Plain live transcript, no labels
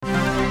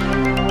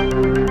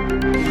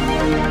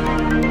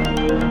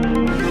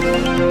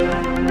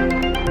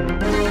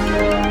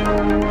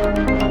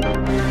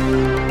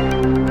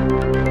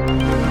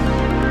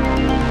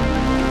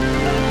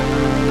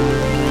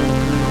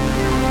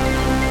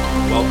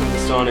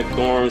Sonic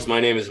Dorms. My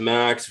name is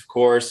Max, of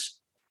course.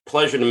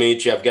 Pleasure to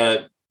meet you. I've got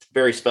a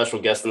very special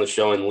guest on the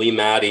show, and Lee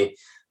Maddie.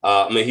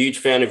 I'm a huge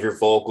fan of your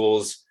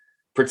vocals,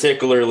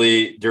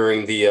 particularly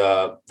during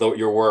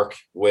your work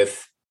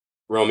with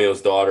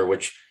Romeo's Daughter,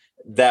 which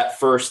that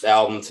first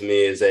album to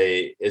me is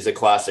a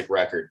classic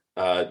record.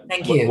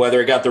 Thank you. Whether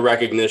it got the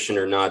recognition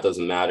or not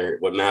doesn't matter.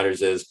 What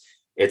matters is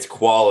it's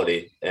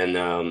quality, and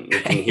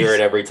you can hear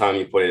it every time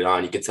you put it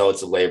on. You can tell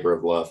it's a labor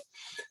of love,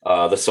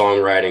 the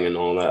songwriting and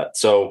all that.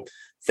 So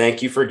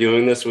thank you for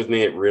doing this with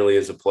me. It really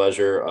is a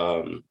pleasure.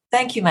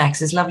 Thank you,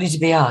 Max. It's lovely to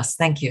be asked.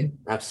 Thank you.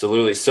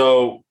 Absolutely.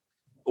 So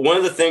one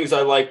of the things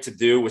I like to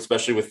do,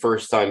 especially with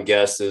first-time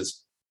guests,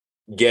 is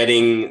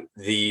getting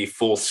the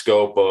full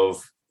scope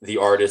of the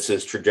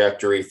artist's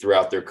trajectory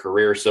throughout their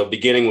career. So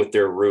beginning with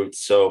their roots.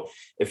 So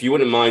if you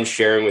wouldn't mind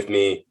sharing with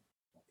me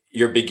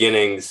your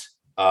beginnings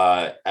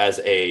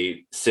as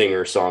a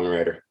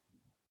singer-songwriter.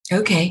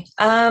 Okay.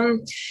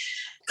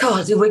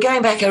 God, we're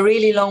going back a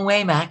really long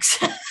way,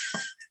 Max.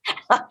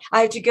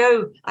 I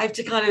have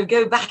to kind of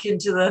go back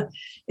into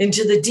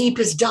the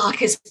deepest,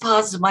 darkest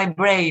parts of my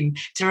brain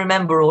to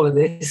remember all of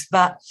this.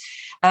 But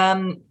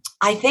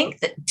I think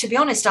that, to be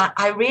honest,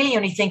 I really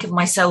only think of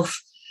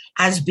myself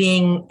as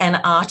being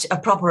a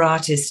proper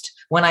artist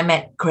when I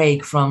met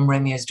Craig from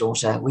Romeo's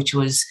Daughter, which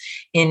was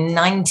in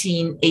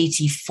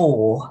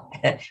 1984.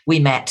 We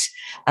met,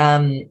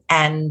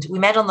 and we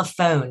met on the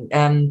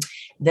phone.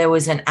 There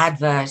was an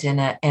advert in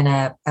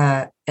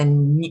a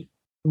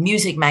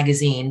music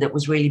magazine that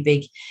was really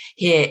big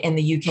here in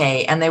the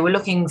UK, and they were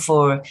looking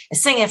for a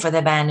singer for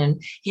their band, and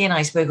he and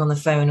I spoke on the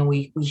phone, and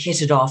we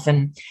hit it off.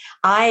 And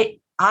I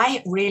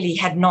really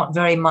had not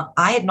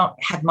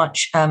had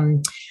much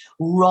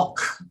rock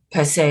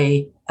per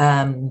se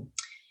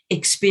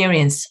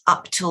experience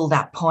up till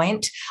that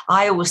point.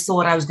 I always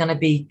thought I was going to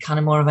be kind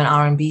of more of an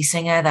R&B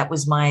singer. That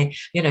was my,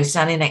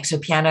 standing next to a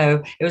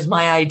piano. It was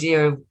my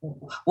idea of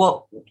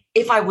what,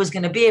 if I was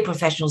going to be a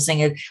professional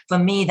singer, for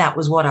me, that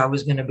was what I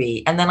was going to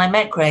be. And then I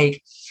met Craig,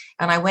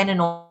 and I went and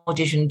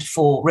auditioned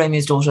for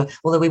Romeo's Daughter,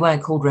 although we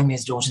weren't called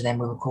Romeo's Daughter then.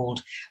 We were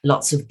called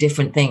lots of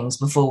different things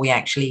before we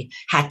actually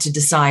had to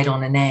decide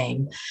on a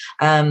name.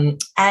 And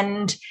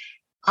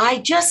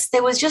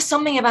there was just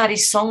something about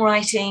his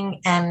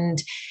songwriting,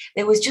 and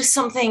there was just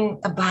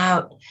something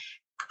about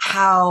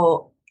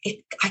how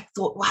I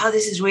thought, wow,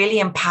 this is really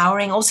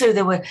empowering. Also,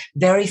 there were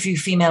very few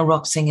female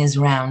rock singers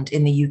around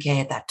in the UK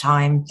at that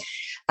time.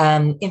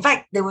 In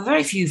fact, there were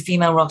very few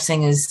female rock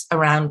singers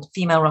around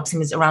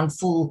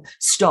full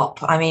stop.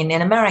 I mean,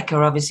 in America,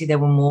 obviously there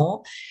were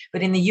more,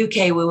 but in the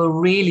UK, we were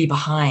really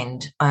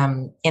behind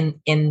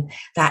in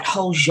that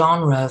whole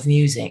genre of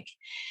music.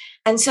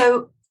 And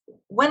so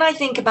when I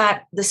think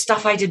about the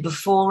stuff I did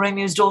before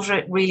Romeo's Daughter,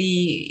 it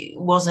really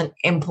wasn't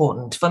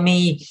important. For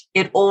me,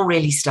 it all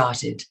really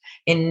started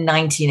in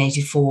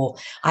 1984.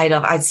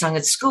 I'd sung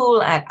at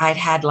school. I'd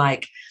had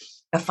like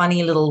a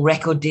funny little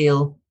record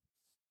deal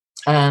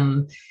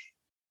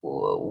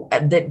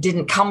that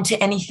didn't come to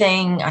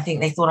anything. I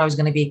think they thought I was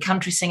going to be a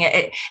country singer.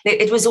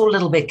 It was all a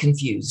little bit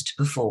confused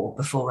before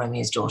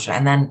Romeo's Daughter.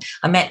 And then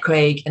I met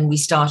Craig, and we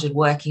started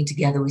working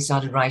together. We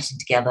started writing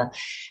together.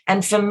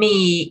 And for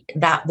me,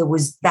 that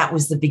was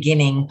the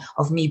beginning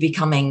of me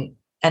becoming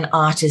an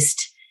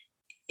artist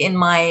in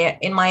my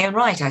own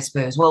right, I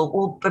suppose.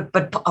 Well,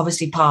 but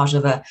obviously part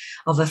of a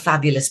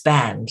fabulous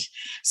band.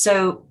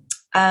 So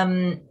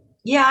I'd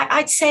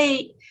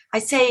say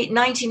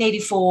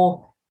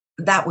 1984.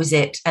 That was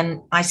it.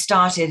 And I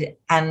started,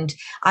 and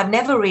I've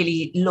never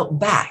really looked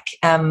back.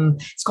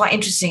 It's quite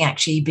interesting,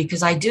 actually,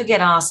 because I do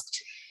get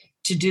asked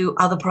to do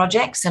other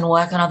projects and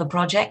work on other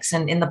projects,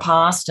 and in the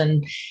past,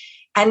 and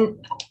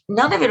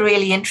none of it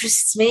really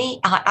interests me.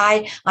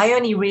 I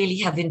only really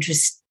have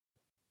interest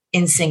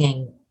in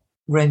singing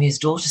Romeo's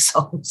Daughter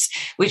songs,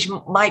 which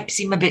might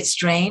seem a bit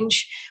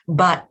strange,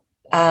 but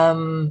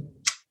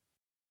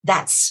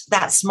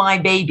that's my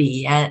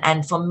baby.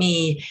 And for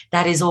me,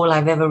 that is all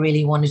I've ever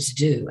really wanted to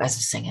do as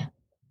a singer.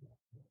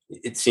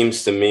 It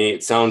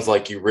sounds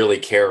like you really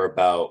care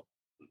about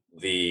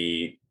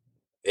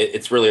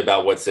it's really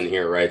about what's in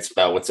here, right? It's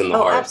about what's in the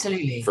heart.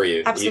 Absolutely. For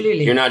you.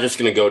 Absolutely. You're not just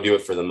going to go do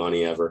it for the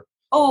money ever.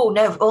 Oh,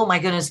 no. Oh, my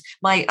goodness.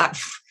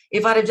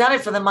 If I'd have done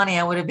it for the money,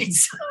 I would have been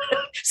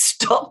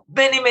stopped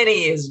many,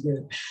 many years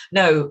ago.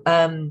 No,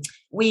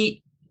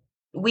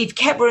 we've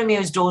kept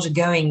Romeo's Daughter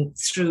going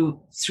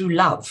through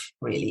love,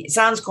 really. It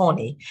sounds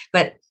corny,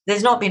 but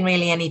there's not been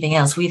really anything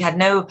else. We've had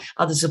no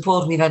other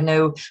support. We've had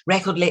no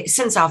record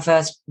since our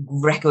first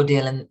record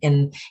deal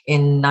in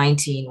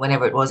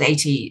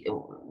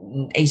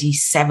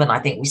 87, I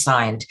think we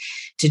signed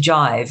to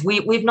Jive.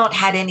 We've not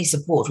had any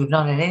support. We've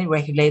not had any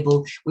record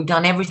label. We've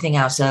done everything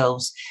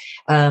ourselves.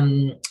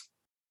 We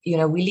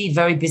lead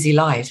very busy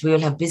lives. We all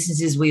have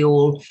businesses. We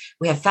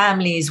have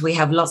families. We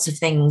have lots of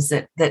things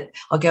that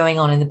are going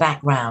on in the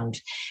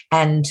background.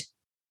 And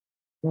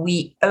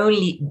we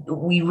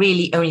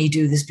really only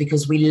do this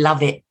because we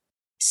love it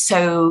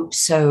so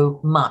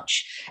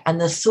much.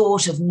 And the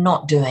thought of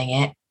not doing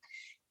it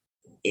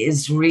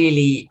is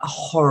really a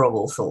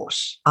horrible thought.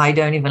 I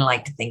don't even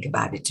like to think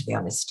about it, to be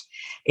honest.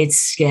 It's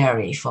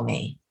scary for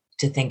me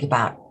to think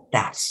about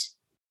that.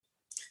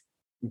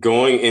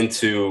 Going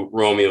into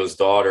Romeo's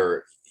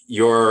Daughter,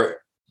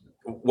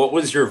 what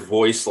was your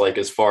voice like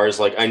as far as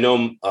like, I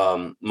know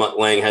Mutt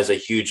Lange has a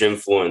huge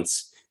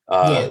influence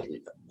on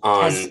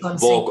Yes,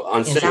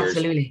 singers.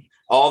 absolutely.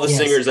 All the Yes.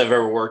 singers I've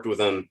ever worked with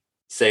him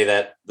say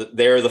that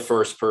they're the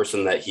first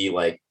person that he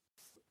like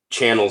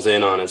channels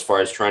in on as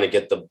far as trying to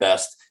get the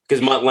best,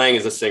 because Mutt Lange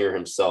is a singer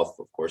himself,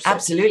 of course.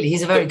 Absolutely.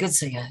 He's a very good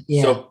singer.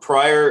 Yeah. So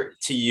prior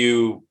to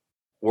you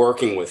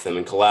working with him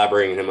and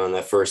collaborating with him on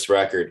that first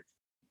record,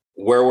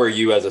 where were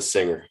you as a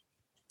singer?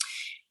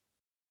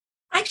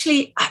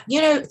 Actually,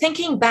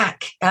 thinking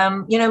back,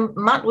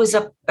 Mutt was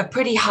a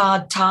pretty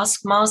hard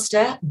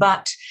taskmaster,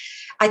 but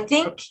I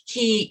think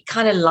he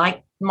kind of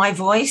liked my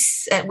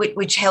voice,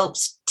 which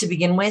helps to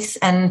begin with.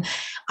 And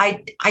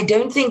I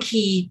don't think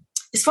he,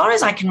 as far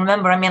as I can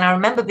remember, I mean, I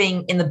remember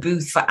being in the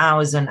booth for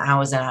hours and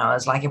hours and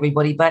hours, like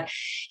everybody, but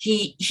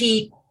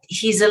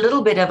he's a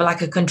little bit of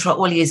like a control.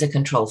 Well, he is a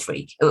control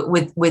freak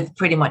with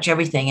pretty much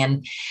everything.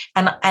 And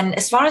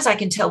as far as I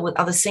can tell with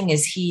other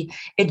singers,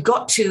 it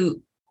got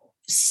to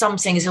some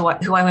singers who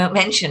I won't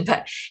mention,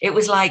 but it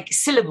was like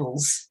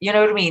syllables. You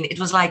know what I mean? It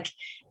was like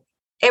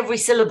every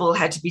syllable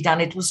had to be done.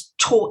 It was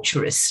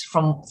torturous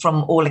from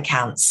all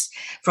accounts,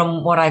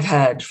 from what I've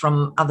heard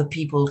from other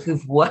people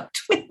who've worked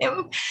with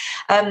him.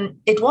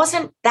 It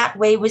wasn't that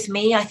way with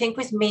me. I think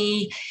with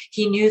me,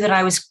 he knew that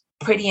I was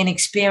pretty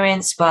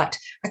inexperienced, but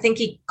I think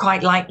he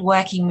quite liked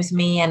working with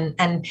me,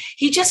 and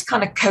he just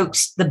kind of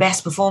coaxed the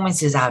best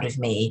performances out of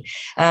me.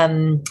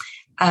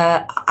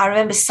 I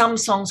remember some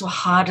songs were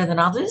harder than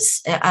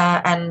others,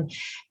 and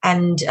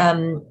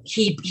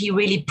he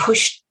really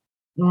pushed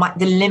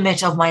the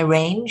limit of my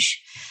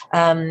range.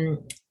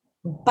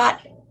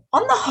 But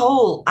on the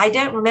whole, I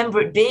don't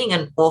remember it being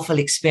an awful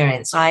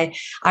experience. I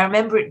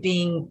remember it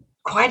being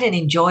quite an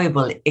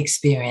enjoyable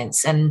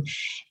experience, and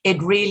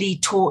it really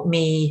taught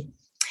me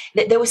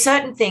that there were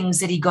certain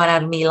things that he got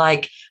out of me,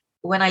 like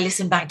when I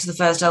listen back to the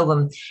first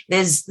album,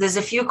 there's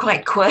a few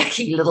quite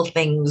quirky little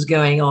things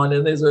going on,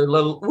 and there's a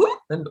little whoop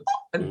and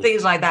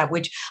things like that,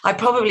 which I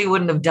probably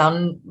wouldn't have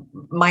done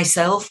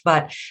myself,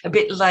 but a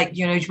bit like,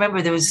 do you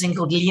remember there was a thing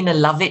called Lena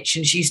Lovitch,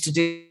 and she used to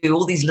do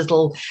all these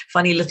little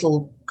funny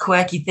little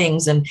quirky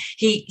things, and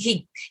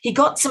he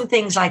got some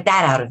things like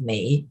that out of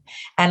me,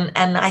 and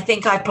I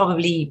think I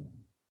probably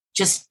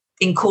just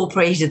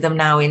incorporated them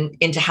now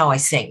into how I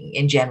sing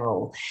in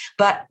general.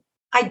 But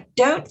I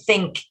don't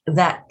think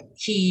that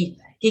he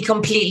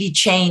completely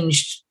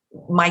changed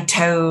my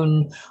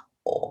tone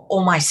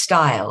or my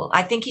style.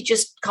 I think he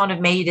just kind of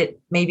made it,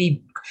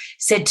 maybe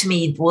said to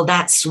me, well,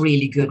 that's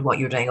really good what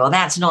you're doing, or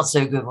that's not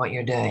so good what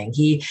you're doing.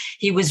 He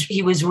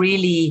was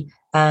really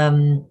a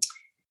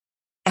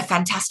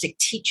fantastic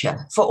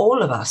teacher for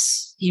all of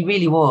us. He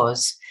really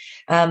was.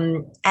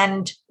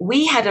 And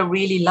we had a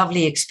really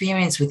lovely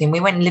experience with him. We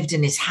went and lived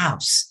in his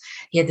house.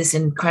 He had this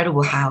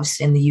incredible house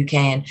in the UK,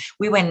 and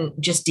we went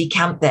just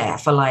decamped there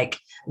for like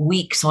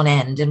weeks on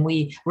end. And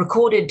we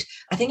recorded,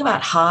 I think,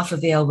 about half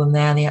of the album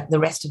there. And the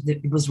rest of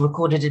it was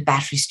recorded at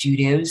Battery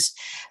Studios,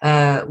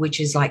 which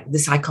is like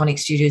this iconic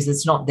studios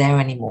that's not there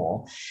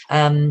anymore.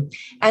 And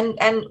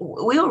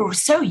we were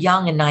so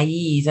young and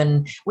naive,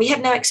 and we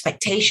had no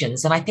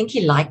expectations. And I think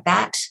he liked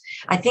that.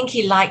 I think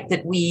he liked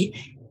that we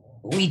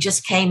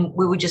just came,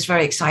 we were just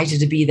very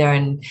excited to be there,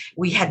 and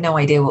we had no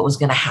idea what was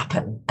going to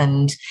happen.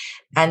 And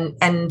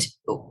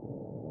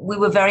we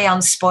were very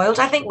unspoiled.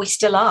 I think we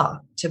still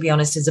are, to be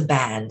honest, as a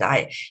band.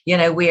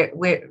 We're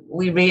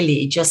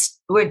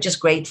just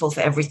grateful for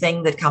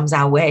everything that comes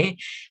our way.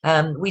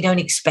 We don't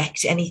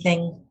expect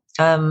anything.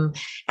 And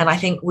I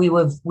think we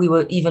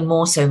were even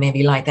more so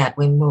maybe like that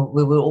when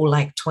we were all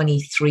like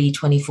 23,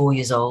 24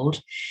 years old.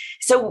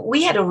 So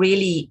we had a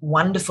really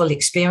wonderful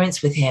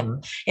experience with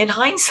him. In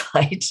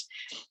hindsight,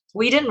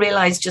 we didn't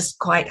realize just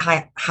quite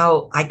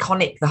how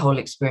iconic the whole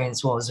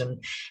experience was,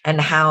 and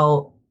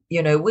how,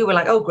 we were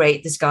like, oh,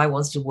 great, this guy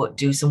wants to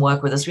do some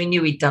work with us. We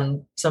knew he'd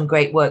done some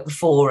great work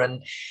before,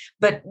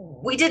 but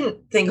we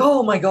didn't think,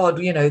 oh my God,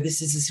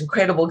 this is this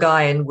incredible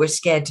guy and we're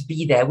scared to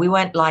be there. We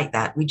weren't like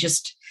that. We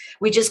just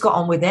got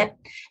on with it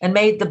and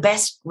made the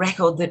best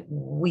record that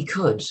we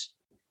could.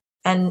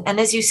 And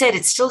as you said,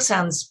 it still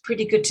sounds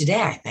pretty good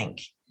today, I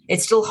think.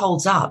 It still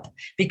holds up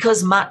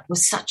because Mutt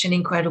was such an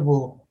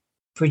incredible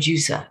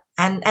producer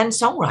and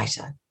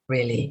songwriter,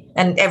 really,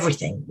 and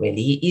everything,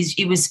 really.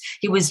 He was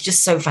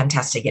just so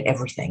fantastic at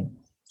everything.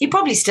 He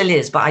probably still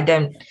is, but I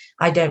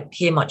don't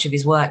hear much of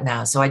his work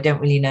now, so I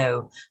don't really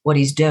know what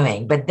he's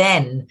doing. But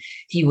then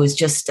he was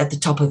just at the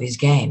top of his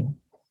game.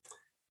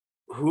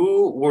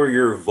 Who were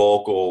your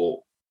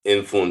vocal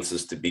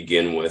influences to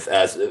begin with,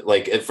 as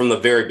like from the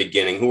very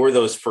beginning? Who were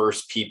those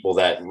first people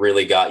that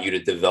really got you to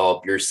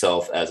develop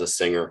yourself as a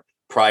singer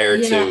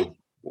prior to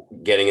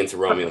getting into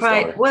Romeo's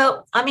Daughter?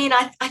 Well, I mean,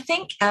 I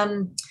think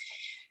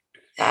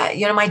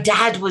my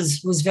dad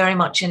was very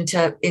much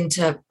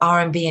into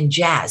R&B and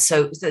jazz,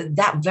 so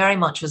that very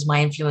much was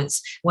my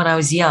influence when I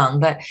was young.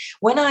 But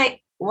when I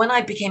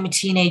became a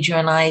teenager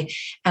and I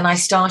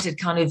started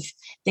kind of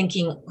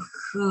thinking,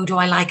 who do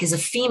I like as a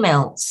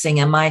female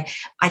singer?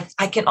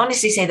 I can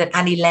honestly say that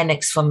Annie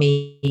Lennox for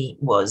me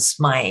was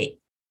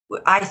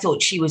I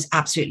thought she was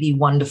absolutely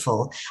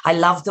wonderful. I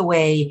loved the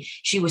way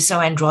she was so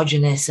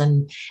androgynous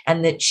and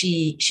that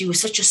she was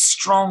such a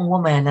strong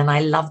woman, and I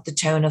loved the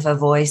tone of her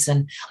voice,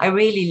 and I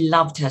really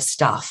loved her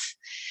stuff.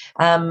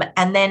 And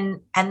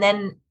then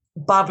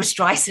Barbra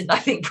Streisand, I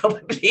think,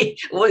 probably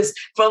was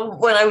from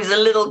when I was a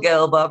little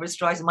girl. Barbra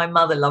Streisand, my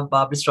mother loved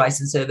Barbra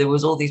Streisand, so there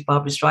was all these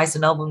Barbra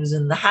Streisand albums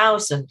in the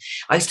house, and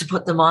I used to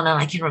put them on, and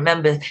I can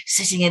remember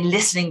sitting and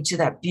listening to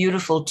that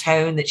beautiful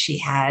tone that she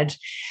had.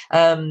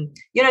 The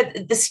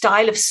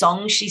style of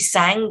song she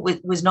sang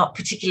was not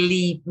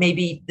particularly,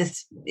 maybe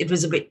it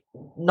was a bit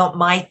not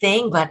my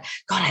thing, but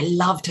God, I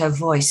loved her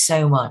voice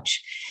so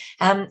much.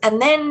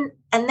 And then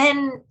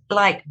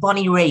like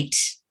Bonnie Raitt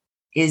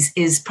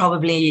is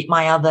probably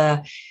my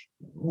other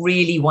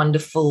really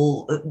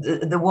wonderful,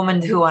 the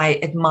woman who I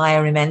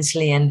admire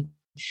immensely and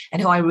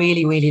who I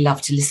really, really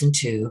love to listen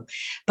to.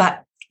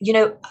 But,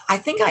 I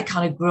think I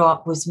kind of grew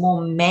up with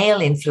more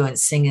male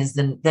influenced singers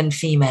than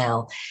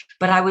female.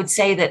 But I would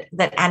say that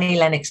Annie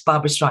Lennox,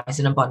 Barbra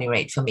Streisand, and Bonnie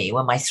Raitt for me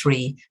were my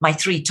three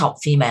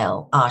top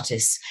female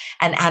artists.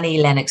 And Annie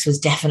Lennox was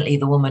definitely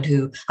the woman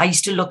who I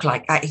used to look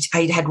like. I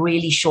had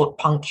really short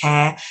punk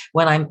hair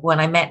when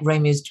I met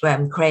Romeo's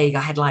Craig.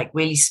 I had like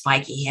really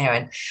spiky hair,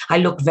 and I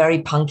looked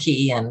very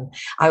punky, and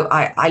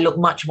I looked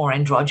much more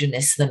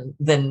androgynous than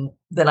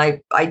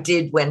I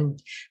did when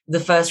the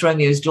first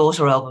Romeo's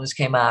Daughter albums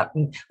came out.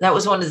 And that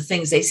was one of the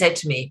things they said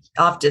to me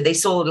after they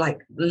saw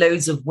like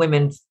loads of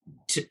women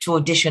to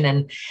audition,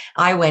 and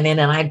I went in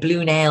and I had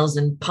blue nails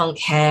and punk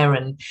hair,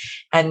 and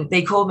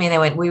they called me and they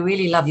went, "We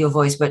really love your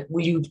voice, but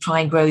will you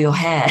try and grow your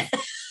hair?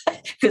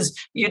 Because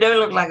you don't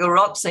look like a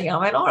rock singer." I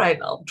went, "All right,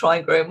 I'll try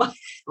and grow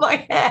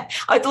my hair."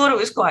 I thought it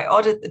was quite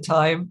odd at the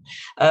time.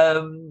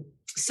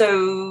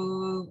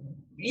 So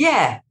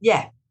yeah,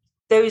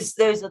 those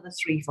are the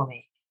three for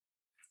me.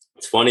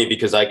 It's funny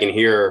because I can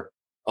hear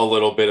a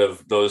little bit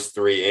of those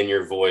three in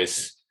your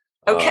voice.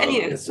 Oh, can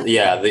you?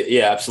 Yeah,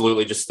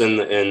 absolutely. Just in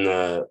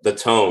the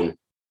tone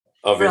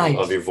of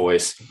your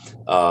voice.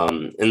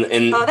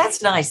 And oh,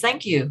 that's nice.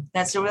 Thank you.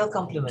 That's a real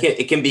compliment.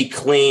 It can be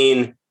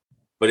clean,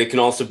 but it can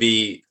also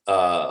be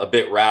a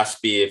bit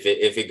raspy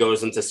if it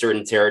goes into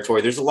certain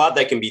territory. There's a lot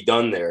that can be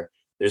done there.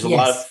 There's a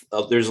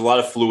lot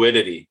of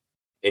fluidity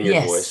in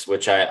your voice,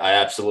 which I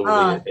absolutely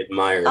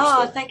admire.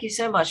 Oh, thank you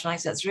so much,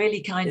 Max. That's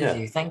really kind of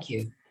you. Thank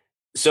you.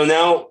 So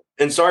now,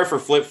 and sorry for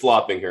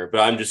flip-flopping here,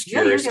 but I'm just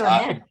curious.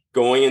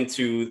 Going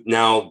into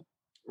now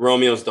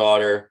Romeo's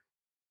Daughter,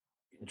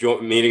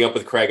 meeting up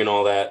with Craig and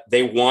all that,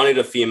 they wanted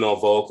a female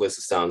vocalist,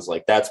 it sounds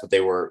like. That's what they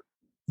were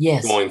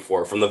going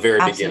for from the very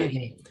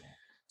beginning.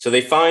 So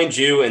they find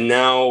you, and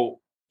now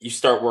you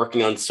start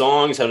working on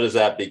songs. How does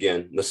that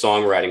begin, the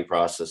songwriting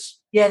process?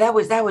 Yeah, that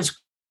was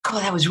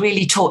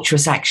really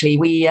torturous, actually.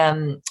 We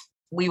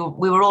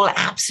were all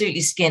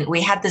absolutely skint.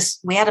 We had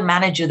a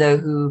manager though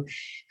who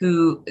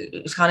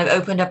kind of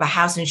opened up a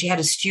house, and she had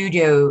a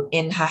studio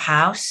in her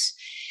house,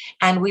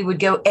 and we would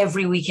go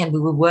every weekend.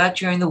 We would work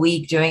during the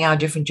week doing our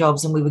different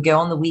jobs, and we would go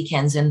on the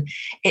weekends, and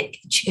it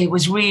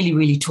was really,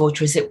 really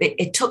torturous.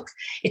 It took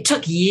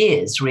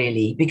years,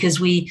 really,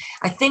 because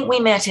I think we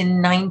met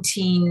in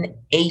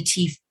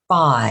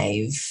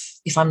 1985,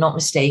 if I'm not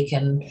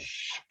mistaken.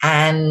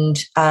 And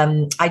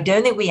I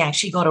don't think we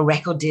actually got a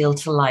record deal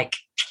till like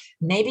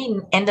maybe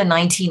end of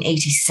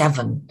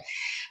 1987.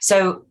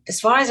 So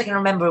as far as I can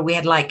remember, we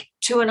had like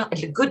a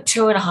good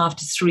 2.5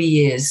 to 3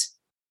 years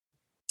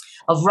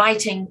of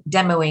writing,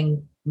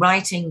 demoing.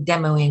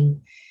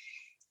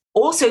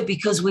 Also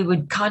because we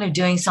were kind of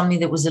doing something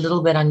that was a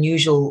little bit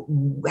unusual,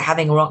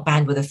 having a rock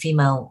band with a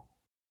female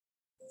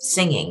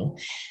singing.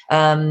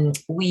 A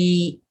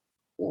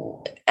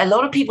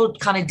lot of people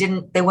kind of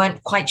they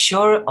weren't quite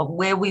sure of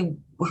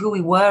who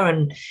we were,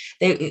 and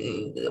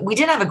we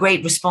didn't have a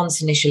great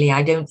response initially.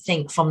 I don't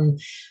think from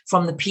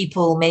the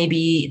people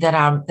maybe that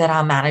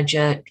our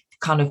manager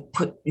kind of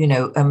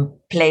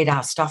played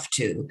our stuff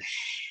to,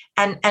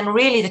 and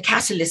really the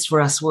catalyst for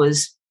us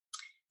was,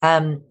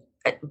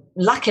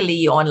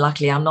 luckily or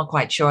unluckily, I'm not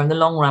quite sure. In the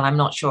long run, I'm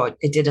not sure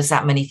it did us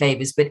that many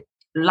favors, but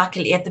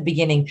luckily at the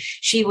beginning,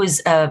 she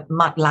was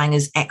Mutt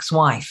Lange's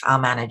ex-wife, our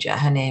manager.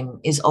 Her name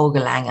is Olga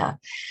Lange.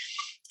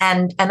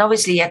 And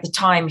obviously at the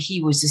time,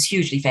 he was this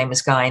hugely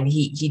famous guy, and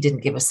he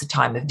didn't give us the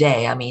time of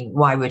day. I mean,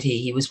 why would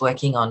he? He was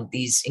working on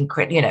these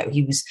incredible,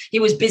 he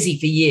was busy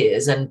for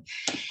years. And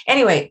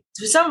anyway,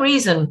 for some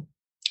reason,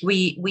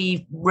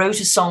 we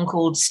wrote a song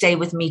called Stay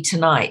With Me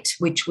Tonight,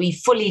 which we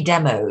fully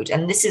demoed.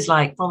 And this is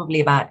like probably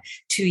about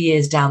 2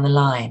 years down the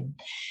line.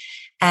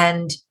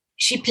 And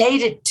she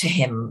played it to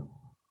him.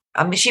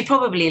 I mean, she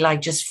probably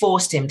like just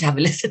forced him to have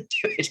a listen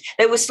to it.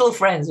 They were still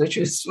friends, which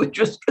was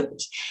good.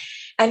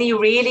 And he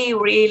really,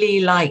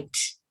 really liked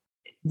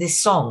this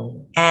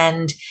song.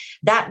 And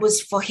that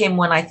was for him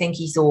when I think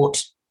he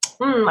thought,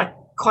 I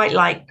quite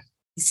like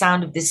the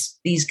sound of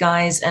these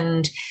guys.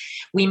 And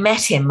we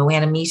met him and we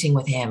had a meeting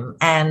with him.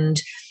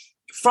 And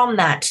from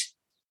that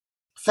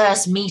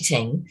first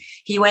meeting,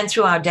 he went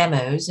through our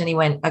demos and he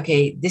went,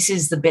 okay, this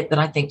is the bit that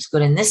I think is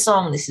good in this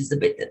song. This is the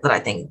bit that I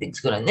think is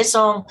good in this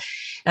song.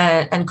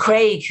 And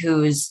Craig,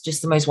 who is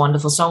just the most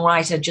wonderful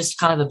songwriter, just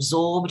kind of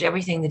absorbed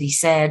everything that he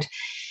said.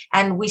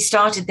 And we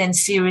started then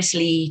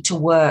seriously to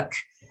work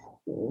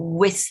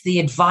with the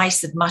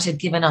advice that Mutt had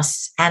given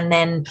us, and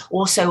then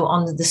also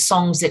on the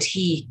songs that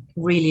he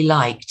really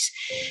liked.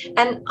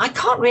 And I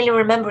can't really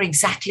remember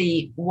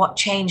exactly what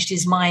changed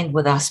his mind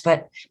with us,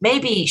 but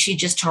maybe she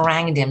just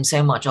harangued him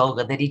so much,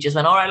 Olga, that he just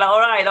went, all right,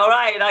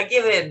 I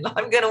give in.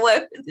 I'm going to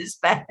work with this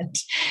band.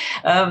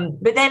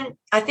 But then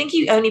I think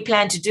he only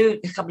planned to do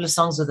a couple of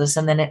songs with us,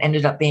 and then it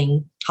ended up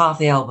being half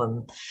the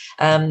album.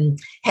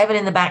 Heaven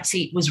in the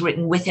Backseat was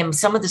written with him.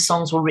 Some of the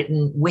songs were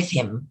written with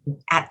him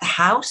at the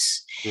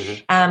house. Mm-hmm.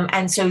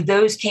 And so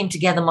those came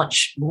together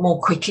much more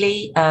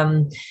quickly.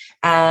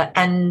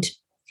 And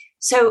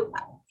so,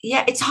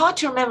 yeah, it's hard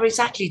to remember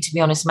exactly, to be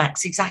honest,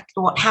 Max,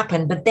 exactly what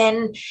happened. But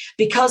then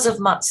because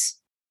of Mutt's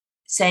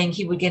saying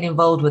he would get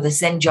involved with us,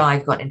 then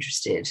Jive got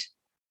interested.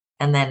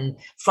 And then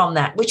from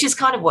that, which is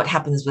kind of what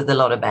happens with a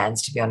lot of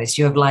bands, to be honest,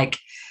 you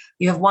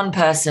have one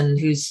person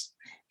who's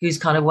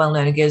kind of well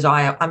known and goes,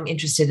 I'm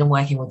interested in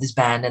working with this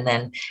band. And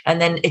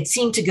then it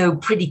seemed to go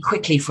pretty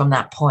quickly from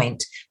that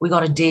point. We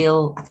got a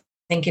deal, I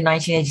think in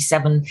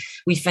 1987,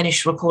 we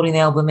finished recording the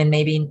album in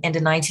maybe end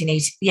of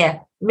 1980. Yeah,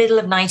 middle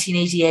of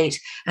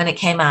 1988. And it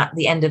came out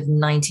the end of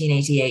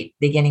 1988,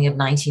 beginning of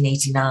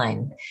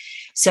 1989.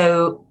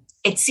 So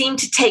it seemed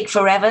to take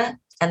forever.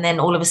 And then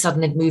all of a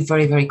sudden it moved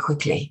very, very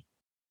quickly.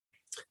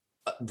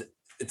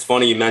 It's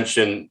funny you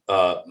mentioned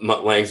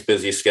Mutt Lange's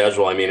busy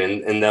schedule. I mean,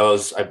 and that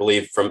was, I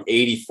believe, from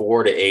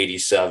 84 to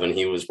 87,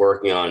 he was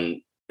working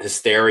on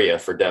Hysteria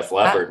for Def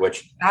Leppard,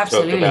 which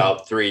took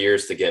about 3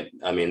 years to get.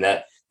 I mean,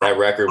 that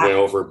record went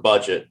over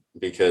budget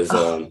because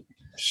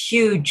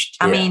huge.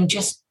 I mean,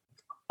 just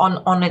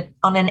on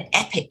an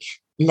epic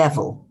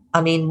level.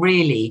 I mean,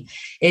 really,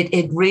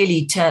 it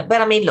really turned.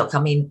 But I mean, look,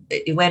 I mean,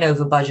 it went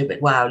over budget,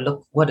 but wow,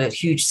 look what a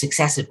huge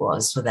success it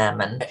was for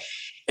them. And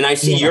I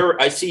see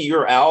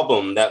your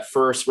album, that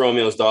first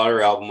Romeo's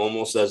Daughter album,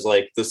 almost as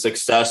like the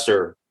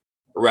successor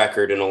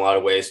record in a lot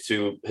of ways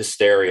to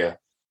Hysteria.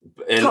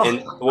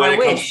 And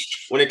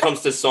when it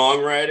comes to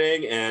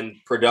songwriting and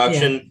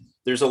production,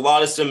 there's a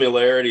lot of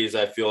similarities.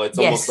 I feel it's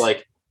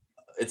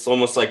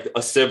almost like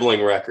a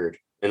sibling record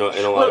in a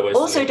lot of ways.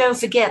 Also, don't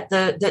forget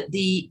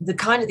the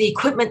kind of the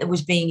equipment that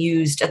was being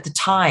used at the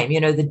time. You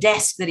know, the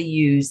desk that he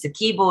used, the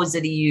keyboards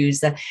that he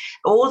used,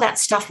 all that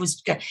stuff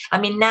was. I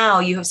mean, now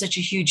you have such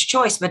a huge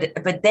choice,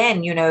 but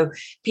then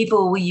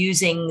people were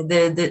using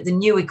the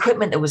new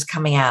equipment that was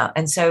coming out,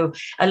 and so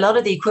a lot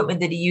of the equipment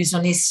that he used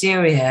on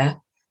Hysteria,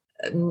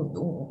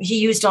 he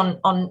used on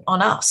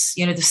us,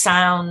 the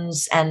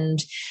sounds.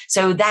 And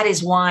so that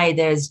is why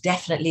there's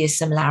definitely a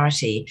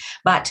similarity.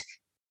 But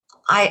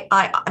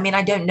I mean,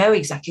 I don't know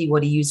exactly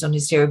what he used on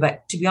Hysteria,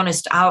 but to be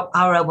honest, our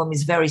album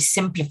is very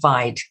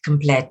simplified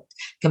compared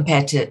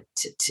to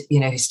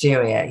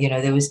Hysteria.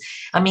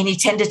 He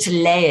tended to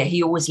layer.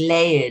 He always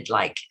layered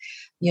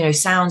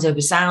sounds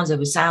over sounds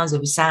over sounds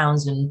over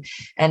sounds.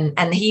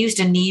 And he used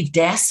a Neve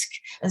desk.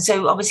 And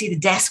so obviously the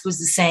desk was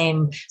the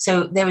same.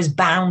 So there was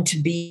bound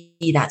to be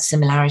that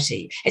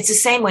similarity. It's the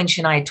same when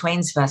Shania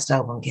Twain's first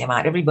album came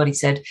out. Everybody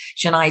said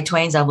Shania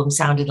Twain's album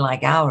sounded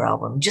like our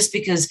album, just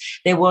because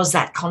there was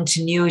that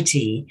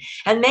continuity.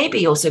 And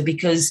maybe also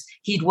because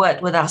he'd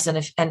worked with us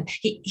and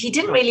he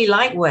didn't really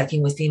like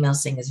working with female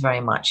singers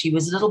very much. He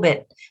was a little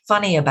bit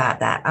funny about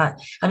that.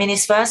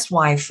 His first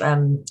wife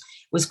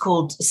was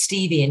called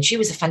Stevie, and she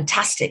was a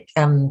fantastic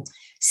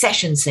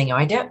session singer.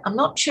 I'm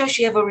not sure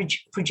she ever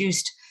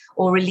produced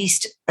or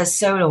released a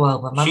solo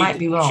album. I might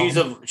be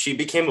wrong. She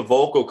became a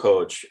vocal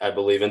coach, I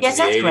believe, into the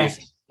 80s.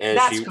 Correct. And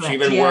she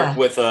even worked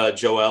with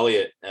Joe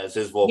Elliott as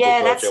his vocal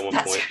coach at one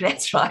point.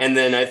 That's right. And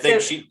then I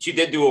think she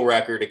did do a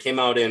record. It came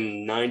out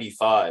in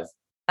 95.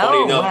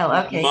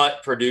 Okay.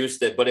 Mutt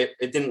produced it, but it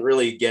didn't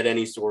really get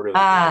any sort of.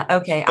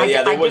 Okay. But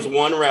there was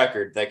one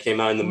record that came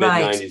out in the mid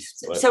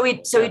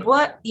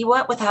 90s. He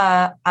worked with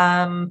her,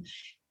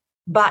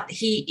 but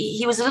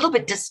he was a little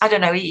bit. I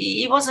don't know.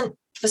 He wasn't.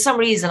 For some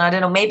reason, I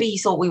don't know. Maybe he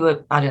thought we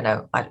were. I don't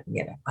know. I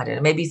don't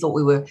know. Maybe he thought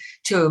we were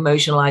too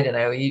emotional. I don't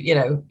know.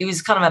 He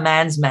was kind of a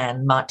man's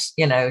man, Mutt.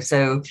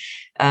 So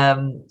I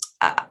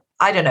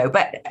don't know.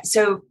 But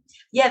so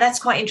yeah, that's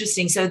quite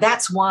interesting. So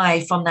that's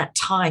why from that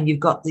time you've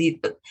got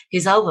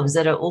his albums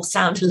that all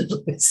sound a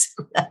little bit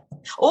similar,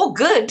 all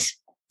good,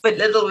 but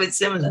a little bit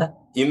similar.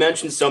 You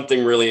mentioned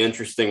something really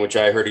interesting, which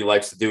I heard he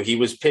likes to do. He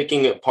was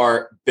picking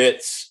apart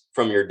bits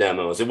from your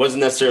demos. It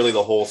wasn't necessarily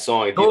the whole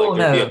song. It'd be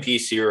there'd be a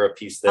piece here or a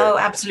piece there. Oh,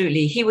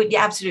 absolutely. He would,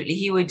 absolutely.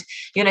 He would,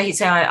 he'd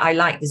say, I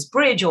like this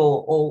bridge,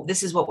 or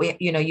this is what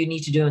you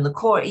need to do in the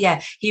chorus. Yeah,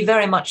 he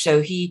very much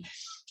so. He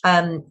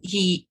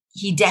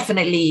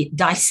definitely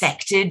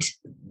dissected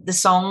the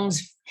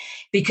songs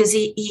because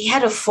he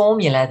had a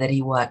formula that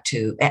he worked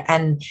to,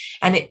 and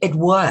it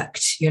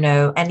worked, you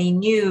know, and he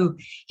knew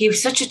he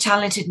was such a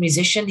talented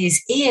musician.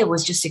 His ear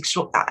was just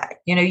extraordinary.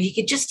 You know, you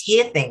could just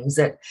hear things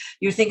that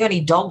you would think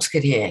only dogs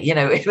could hear. You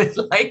know, it was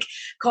like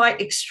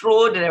quite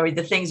extraordinary,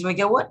 the things we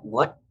go,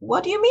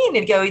 what do you mean?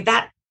 And go,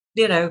 that,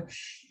 you know.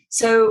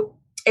 So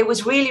it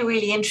was really,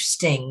 really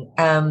interesting,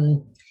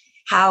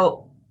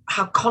 how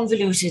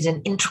convoluted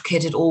and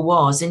intricate it all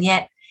was. And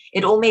yet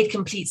it all made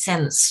complete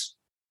sense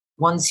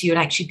once you'd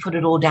actually put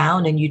it all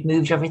down and you'd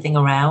moved everything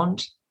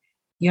around,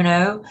 you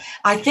know.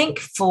 I think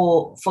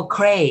for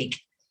Craig,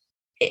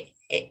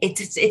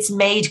 it's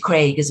made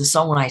Craig as a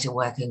songwriter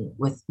working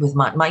with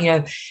Mutt. You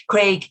know,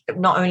 Craig,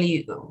 not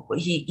only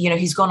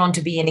he's gone on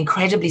to be an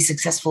incredibly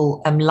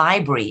successful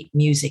library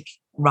music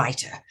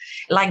writer,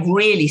 like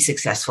really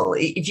successful.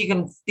 If you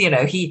can, you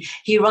know, he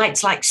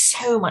writes like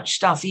so much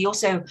stuff.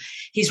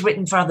 He's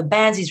written for other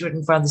bands, he's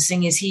written for other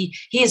singers. He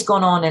has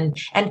gone on,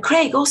 and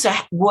Craig also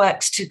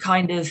works to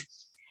kind of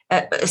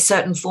a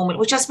certain format,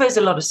 which I suppose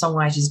a lot of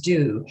songwriters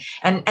do,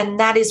 and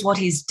that is what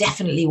he's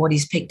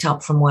picked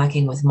up from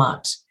working with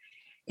Mutt.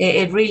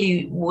 It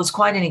really was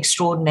quite an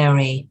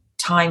extraordinary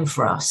time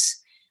for us.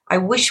 I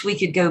wish we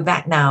could go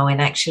back now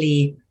and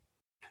actually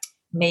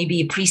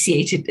maybe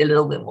appreciate it a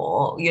little bit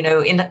more. You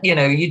know,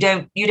 you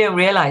don't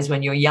realize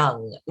when you're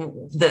young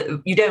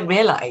that you don't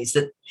realize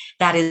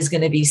that is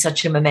going to be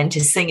such a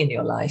momentous thing in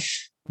your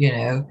life. You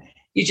know,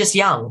 you're just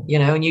young, you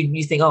know, and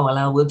you think, oh,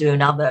 well, we'll do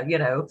another, you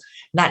know.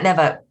 That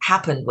never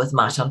happened with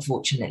Mutt,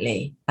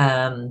 unfortunately.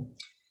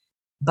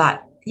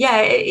 But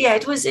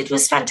it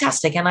was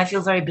fantastic, and I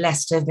feel very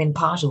blessed to have been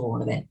part of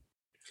all of it.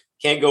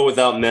 Can't go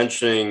without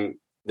mentioning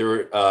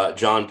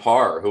John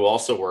Parr, who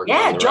also worked.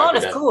 Yeah, John,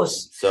 of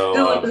course.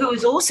 So who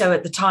was also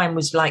at the time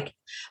was like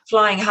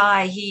flying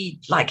high. He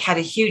like had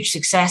a huge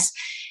success,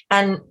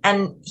 and I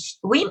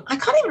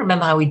can't even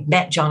remember how we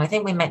met John. I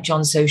think we met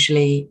John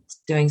socially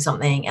doing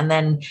something, and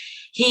then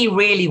he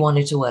really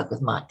wanted to work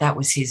with Mutt. That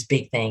was his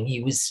big thing.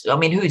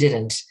 Who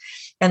didn't?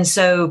 And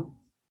so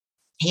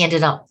he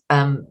ended up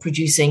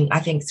producing, I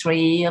think,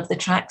 3 of the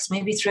tracks,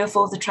 maybe 3 or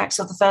 4 of the tracks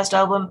of the first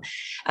album.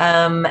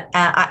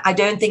 I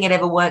don't think it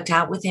ever worked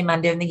out with him. I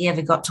don't think he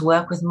ever got to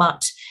work with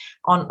Mutt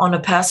on a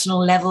personal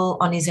level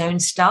on his own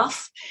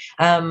stuff.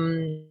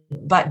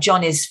 But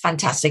John is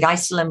fantastic. I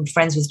still am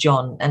friends with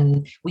John,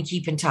 and we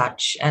keep in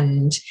touch.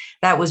 And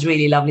that was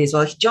really lovely as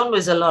well. John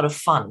was a lot of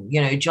fun.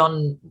 You know,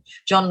 John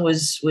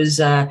was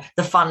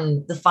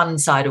the fun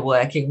side of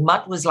working.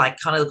 Mutt was like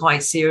kind of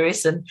quite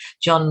serious, and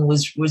John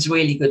was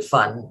really good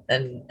fun.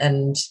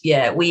 And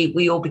yeah,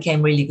 we all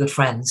became really good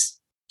friends.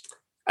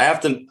 I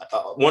have to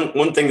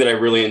one thing that I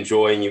really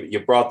enjoy, and you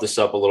brought this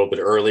up a little bit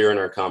earlier in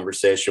our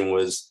conversation,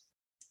 was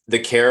the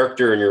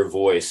character in your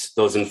voice,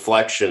 those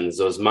inflections,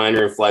 those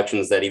minor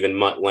inflections that even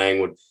Mutt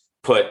Lange would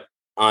put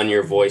on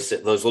your voice,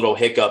 those little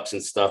hiccups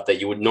and stuff that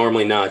you would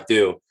normally not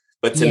do.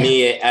 But to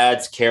me, it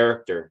adds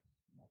character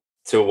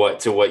to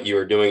what you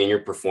are doing in your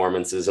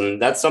performances. And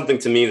that's something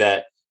to me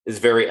that is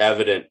very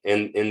evident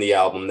in the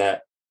album,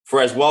 that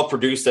for as well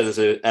produced as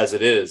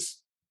it is,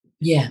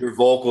 your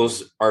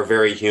vocals are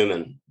very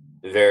human.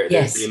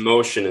 The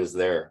emotion is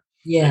there.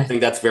 Yeah. I think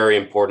that's very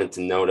important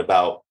to note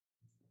about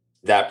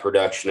that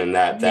production and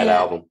that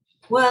album.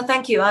 Well,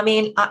 thank you. I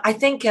mean, I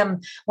think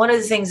one of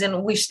the things,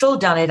 and we've still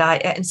done it,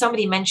 and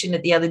somebody mentioned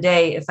it the other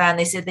day, a fan,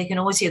 they said they can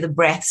always hear the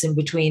breaths in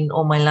between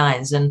all my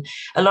lines. And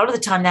a lot of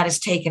the time that is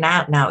taken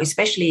out now,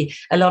 especially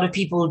a lot of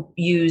people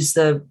use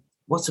the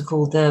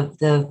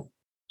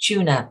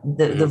tuner,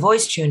 the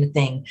voice tuner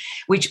thing,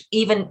 which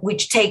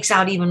takes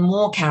out even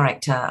more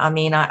character. I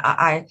mean,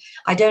 I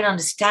don't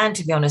understand,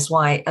 to be honest,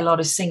 why a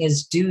lot of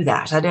singers do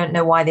that. I don't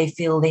know why they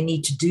feel they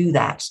need to do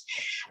that.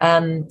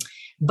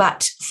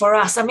 But for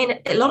us, I mean,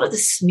 a lot of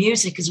this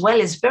music as well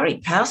is very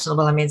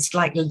personal. I mean, it's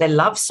like they're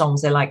love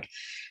songs. They're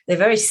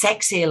very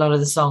sexy, a lot of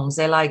the songs.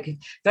 They're like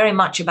very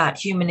much about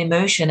human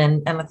emotion.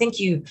 And I think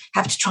you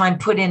have to try and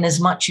put in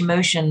as much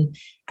emotion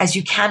as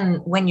you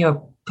can when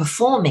you're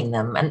performing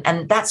them.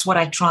 And that's what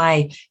I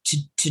try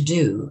to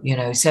do, you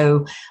know.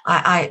 So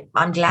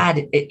I'm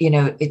glad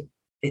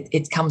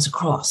it comes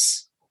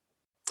across.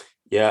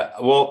 Yeah.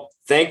 Well,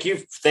 Thank you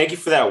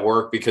for that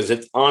work, because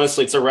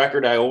it's a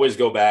record I always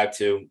go back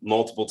to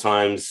multiple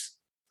times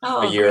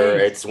a year.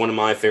 Great. It's one of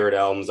my favorite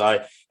albums.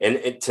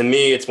 To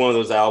me, it's one of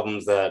those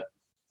albums that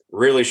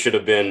really should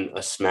have been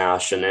a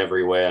smash in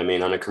every way. I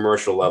mean, on a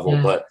commercial level,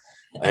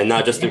 and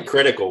not just a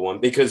critical one,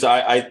 because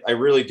I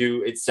really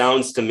do. It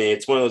sounds to me,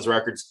 it's one of those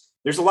records.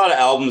 There's a lot of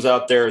albums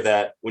out there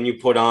that when you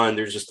put on,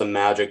 there's just a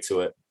magic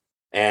to it,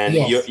 and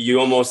you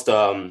almost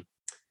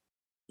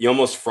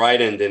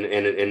frightened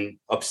and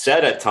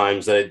upset at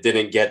times that it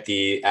didn't get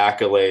the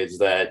accolades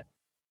that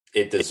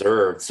it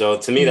deserved. So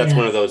to me, that's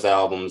one of those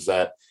albums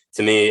that,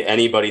 to me,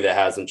 anybody that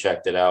hasn't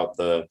checked it out,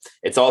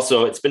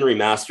 it's been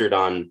remastered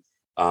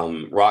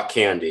on Rock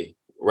Candy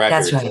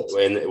Records,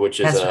 which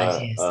is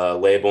a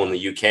label in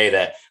the UK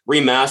that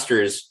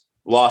remasters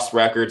lost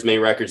records, made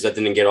records that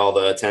didn't get all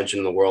the attention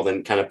in the world,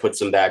 and kind of puts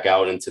them back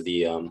out into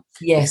the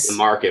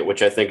market,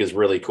 which I think is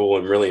really cool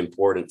and really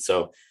important.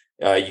 So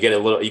you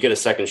get a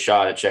second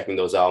shot at checking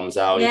those albums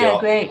out. Yeah, you get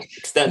great.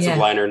 Extensive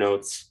liner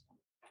notes,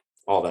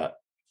 all that.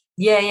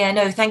 Yeah,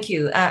 no, thank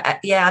you.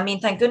 I mean,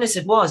 thank goodness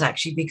it was,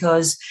 actually,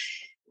 because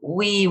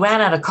we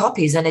ran out of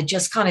copies and it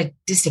just kind of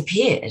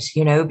disappeared,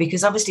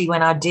 because obviously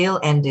when our deal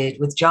ended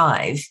with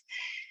Jive,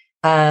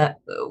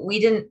 we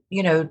didn't,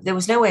 there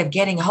was no way of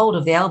getting hold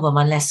of the album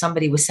unless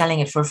somebody was selling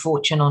it for a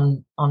fortune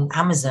on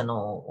Amazon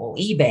or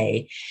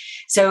eBay.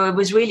 So it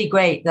was really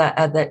great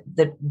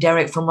that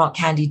Derek from Rock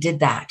Candy did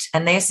that.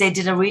 And they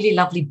did a really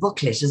lovely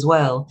booklet as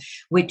well,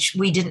 which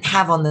we didn't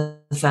have on the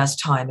first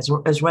time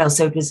as well.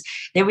 So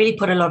they really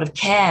put a lot of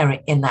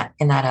care in that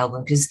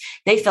album, because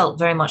they felt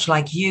very much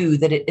like you,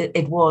 that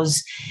it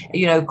was,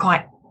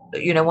 quite,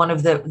 one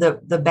of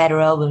the better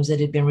albums that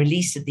had been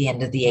released at the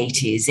end of the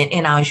 80s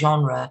in our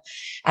genre.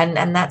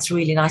 And that's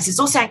really nice. It's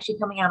also actually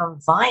coming out on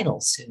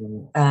vinyl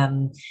soon.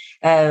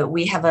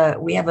 We have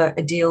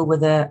a deal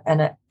with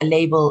a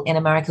label in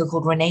America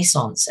called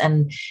Renaissance,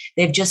 and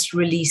they've just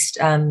released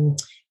one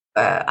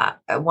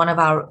of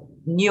our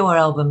newer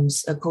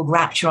albums called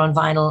Rapture on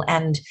vinyl,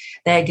 and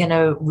they're going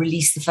to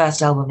release the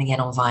first album again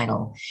on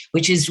vinyl,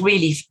 which is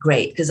really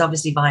great, because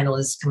obviously vinyl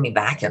is coming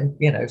back, and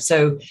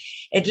so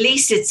at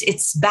least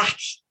it's back,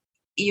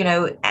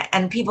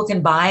 and people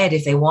can buy it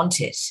if they want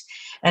it.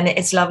 And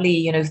it's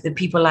lovely, the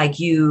people like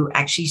you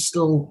actually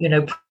still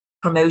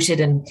promote it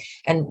and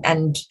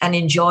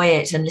enjoy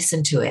it and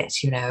listen to it.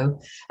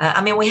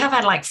 I mean, we have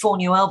had like 4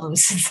 new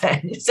albums since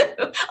then,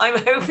 so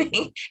I'm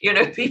hoping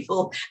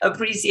people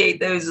appreciate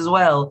those as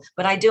well.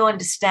 But I do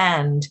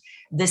understand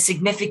the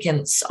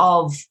significance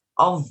of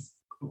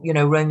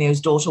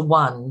Romeo's Daughter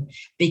 1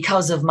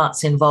 because of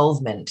Mutt's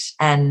involvement,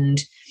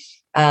 and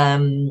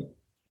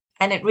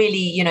it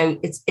really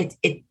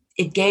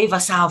it gave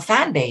us our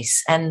fan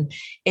base, and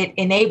it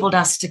enabled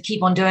us to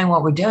keep on doing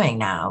what we're doing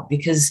now,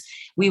 because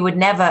we would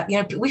never,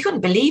 we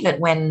couldn't believe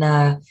it when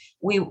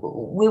we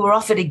were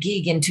offered a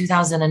gig in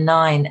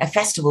 2009, a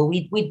festival.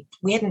 We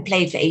hadn't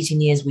played for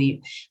 18 years.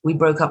 We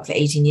broke up for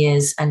 18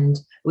 years, and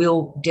we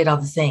all did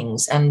other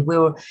things. And we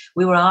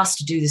were asked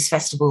to do this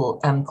festival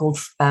called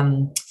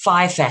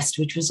Firefest,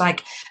 which was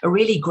like a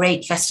really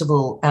great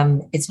festival.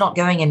 It's not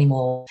going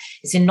anymore.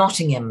 It's in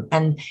Nottingham,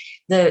 and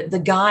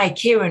the guy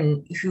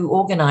Kieran who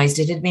organized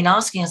it had been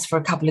asking us for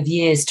a couple of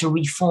years to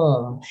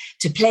reform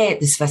to play at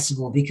this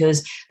festival,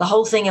 because the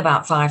whole thing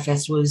about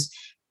Firefest was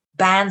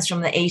bands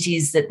from the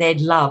 80s that they'd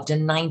loved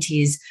and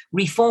 90s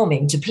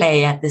reforming to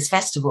play at this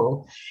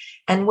festival.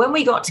 And when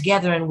we got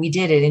together and we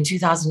did it in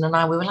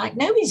 2009, we were like,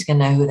 nobody's going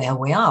to know who the hell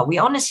we are. We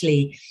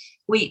honestly,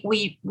 we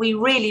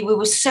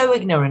were so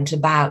ignorant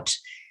about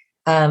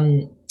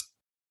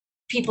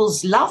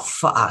people's love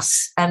for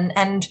us.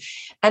 And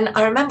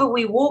I remember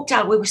we walked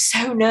out, we were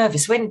so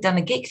nervous. We hadn't done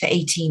a gig for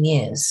 18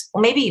 years,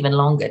 or maybe even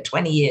longer,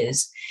 20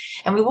 years.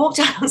 And we walked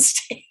out on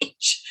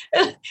stage,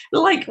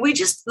 like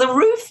the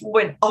roof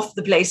went off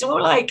the place. And we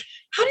were like,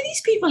 how do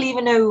these people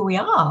even know who we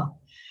are?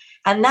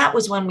 And that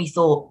was when we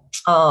thought,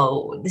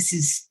 oh, this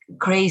is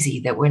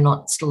crazy that we're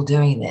not still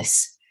doing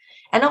this.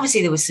 And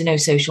obviously there was no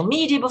social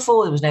media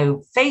before, there was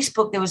no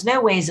Facebook, there was no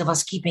ways of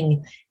us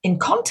keeping in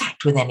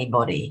contact with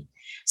anybody.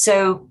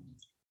 So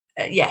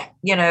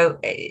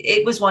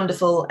it was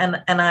wonderful.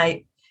 And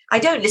I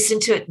don't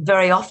listen to it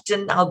very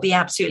often. I'll be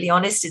absolutely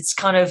honest. It's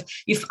kind of,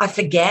 I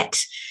forget.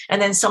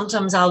 And then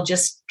sometimes I'll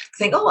just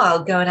think, oh,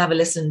 I'll go and have a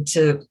listen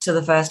to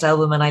the first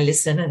album, and I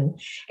listen, and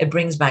it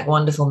brings back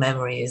wonderful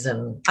memories.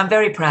 And I'm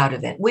very proud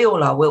of it. We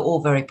all are. We're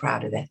all very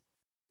proud of it.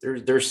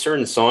 There's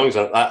certain songs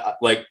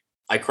like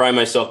I Cry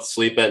Myself to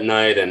Sleep at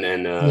Night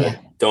and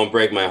Don't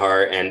Break My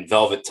Heart and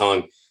Velvet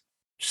Tongue.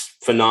 Just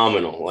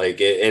phenomenal,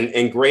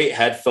 and great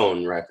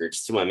headphone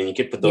records too. I mean, you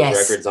could put those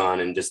records on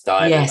and just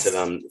dive into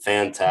them.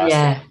 Fantastic.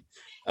 Yeah.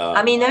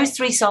 I mean, those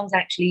 3 songs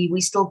actually we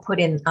still put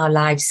in our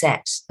live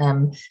set.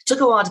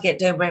 Took a while to get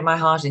Don't Break My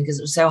Heart in because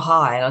it was so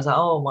high. I was like,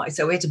 oh my!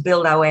 So we had to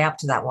build our way up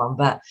to that one.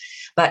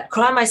 But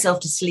Cry Myself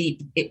to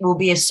Sleep, it will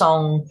be a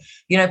song.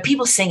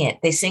 People sing it.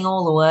 They sing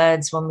all the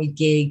words when we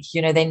gig.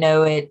 They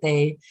know it.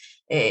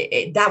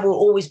 That will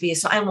always be a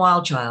song. And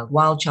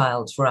Wild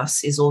Child for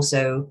us is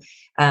also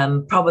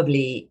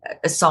probably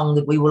a song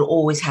that we will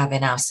always have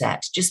in our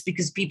set, just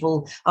because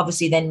people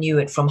obviously then knew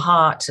it from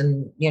Heart,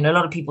 and a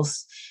lot of people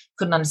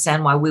couldn't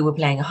understand why we were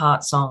playing a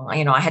Heart song.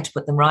 I had to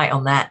put them right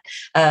on that.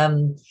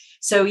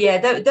 So yeah,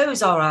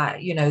 those are our,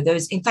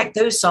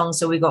 those songs.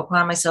 So we got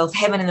Cry Myself,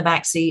 Heaven in the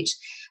Backseat,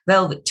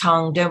 Velvet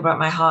Tongue, Don't Break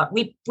My Heart.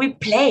 We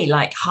play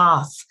like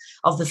half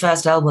of the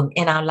first album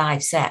in our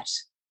live set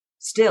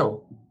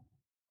still.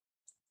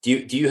 Do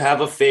you have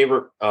a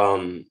favorite,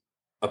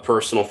 a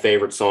personal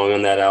favorite song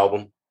on that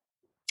album?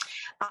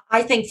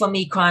 I think for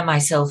me, Cry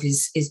Myself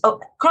is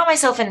Cry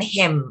Myself and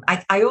Hymn.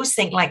 I always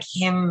think like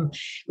Hymn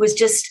was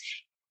just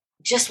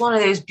one of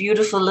those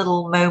beautiful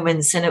little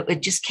moments, and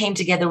it just came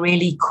together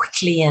really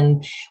quickly,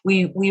 and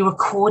we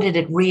recorded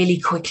it really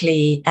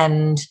quickly,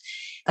 and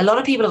a lot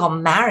of people got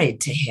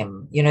married to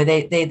him. You know,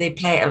 they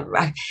play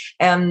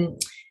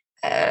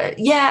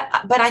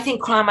yeah, but I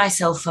think Cry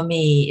Myself for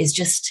me is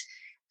just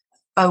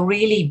a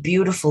really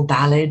beautiful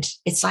ballad.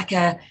 It's like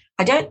I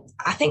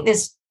think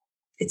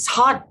it's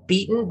hard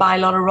beaten by a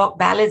lot of rock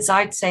ballads.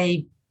 I'd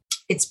say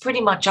it's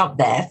pretty much up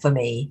there for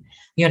me,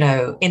 you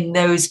know, in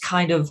those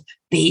kind of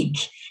big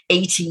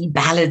 80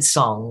 ballad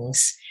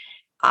songs.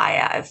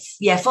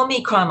 Yeah, for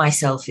me, Cry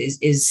Myself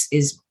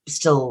is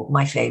still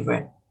my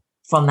favorite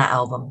from that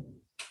album.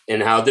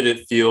 And how did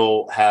it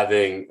feel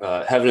having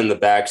Heaven in the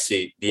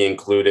Backseat be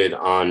included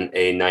on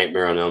a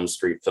Nightmare on Elm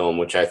Street film,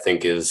 which I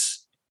think is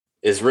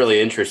really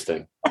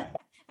interesting?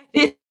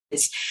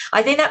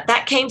 I think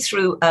that came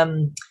through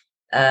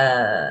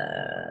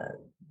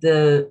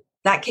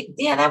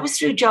that was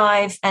through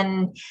Jive,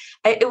 and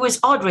it was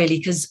odd really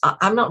because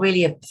I'm not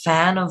really a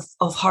fan of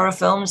horror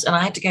films, and I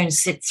had to go and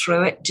sit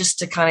through it just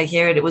to kind of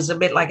hear it. It was a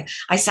bit like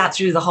I sat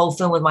through the whole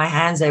film with my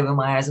hands over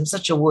my eyes. I'm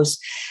such a wuss.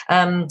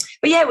 But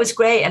yeah, it was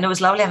great, and it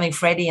was lovely having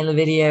Freddie in the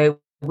video.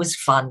 It was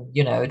fun,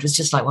 you know. It was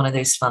just like one of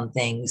those fun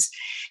things.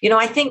 You know,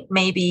 I think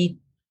maybe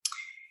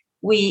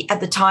at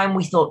the time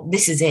we thought,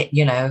 this is it,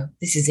 you know,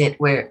 this is it.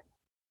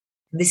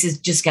 This is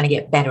just going to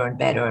get better and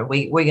better, and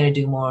we're going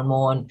to do more and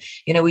more. And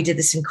you know, we did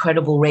this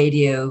incredible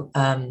radio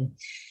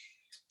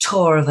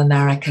tour of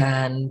America,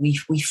 and we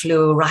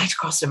flew right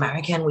across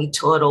America, and we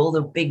toured all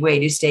the big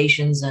radio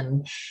stations,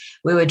 and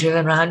we were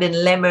driven around in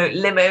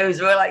limos.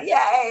 We were like,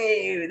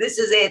 yay, this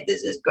is it,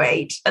 this is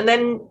great. And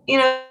then, you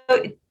know,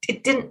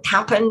 it didn't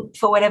happen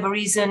for whatever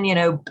reason, you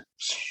know,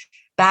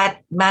 bad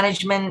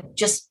management,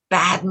 just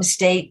bad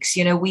mistakes.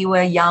 You know, we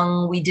were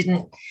young, we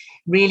didn't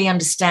really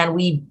understand.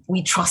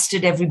 We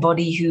trusted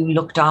everybody who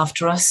looked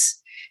after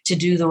us to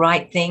do the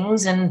right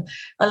things, and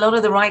a lot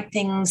of the right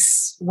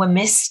things were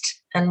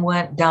missed and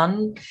weren't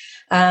done.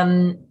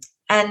 And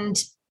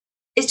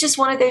it's just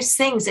one of those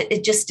things that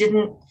it just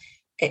didn't.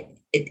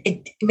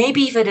 It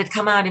maybe if it had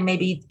come out in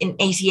maybe in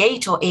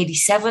 88 or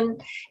 87,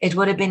 it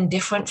would have been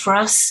different for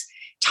us.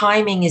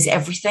 Timing is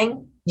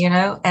everything, you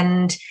know,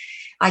 and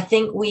I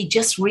think we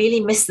just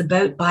really missed the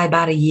boat by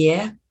about a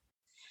year.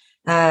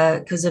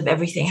 Because of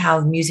everything,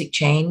 how music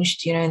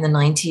changed, you know, in the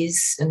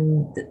 90s,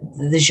 and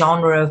the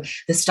genre of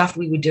the stuff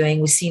we were doing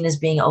was seen as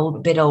being a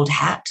bit old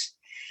hat.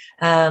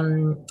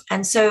 And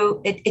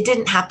so it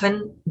didn't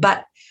happen.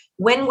 But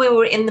when we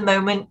were in the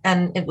moment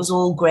and it was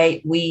all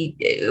great,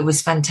 it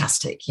was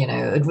fantastic, you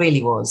know, it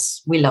really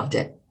was. We loved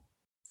it.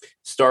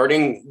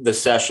 Starting the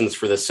sessions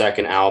for the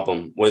second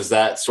album, was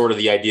that sort of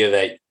the idea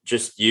that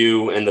just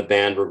you and the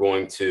band were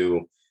going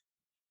to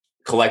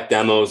collect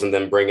demos and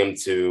then bring them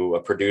to a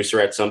producer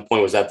at some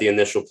point? Was that the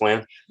initial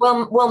plan?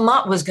 Well,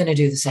 Mutt was going to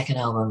do the second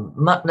album.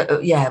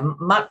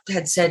 Mutt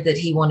had said that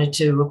he wanted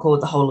to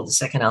record the whole of the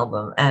second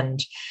album,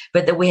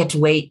 but that we had to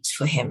wait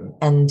for him.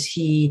 And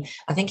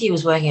I think he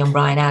was working on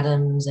Bryan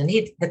Adams, and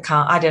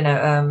I don't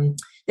know.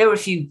 There were a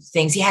few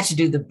things. He had to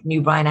do the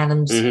new Bryan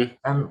Adams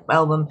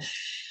album.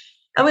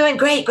 And we went,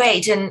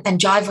 great. And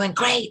Jive went,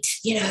 great.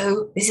 You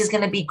know, this is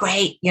going to be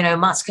great. You know,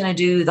 Mutt's going to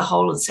do the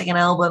whole of the second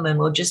album, and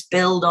we'll just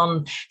build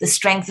on the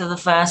strength of the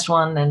first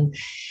one.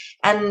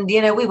 And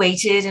you know, we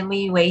waited. And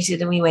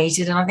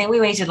I think we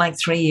waited like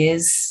 3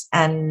 years.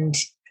 And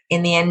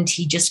in the end,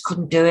 he just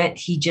couldn't do it.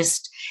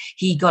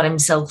 He got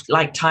himself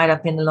like tied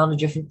up in a lot of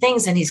different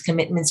things, and his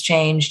commitments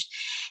changed,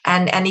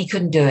 and he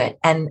couldn't do it.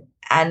 And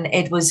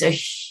it was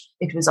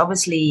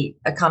obviously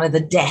a kind of the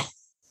death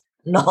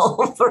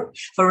knell for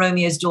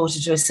Romeo's Daughter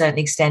to a certain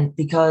extent,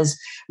 because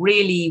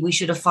really we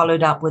should have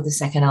followed up with the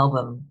second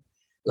album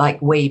like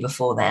way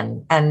before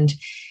then. And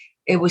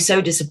it was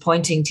so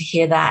disappointing to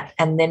hear that.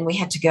 And then we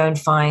had to go and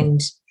find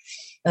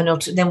then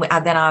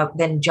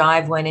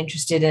Jive weren't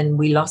interested, and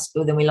we lost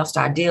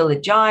our deal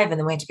at Jive, and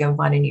then we had to go and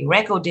find a new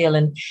record deal,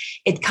 and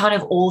it kind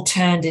of all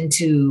turned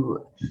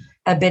into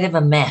a bit of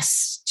a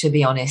mess, to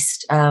be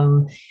honest.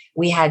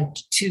 We had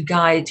two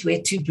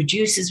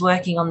producers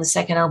working on the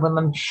second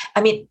album.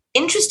 I mean,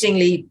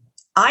 interestingly,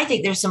 I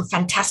think there's some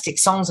fantastic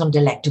songs on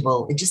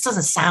Delectable. It just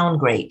doesn't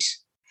sound great.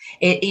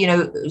 It, you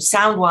know,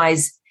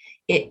 sound-wise,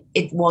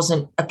 it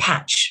wasn't a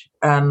patch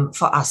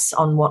for us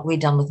on what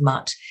we'd done with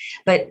Mutt.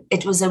 But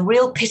it was a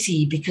real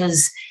pity,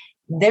 because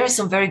there are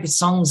some very good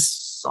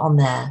songs on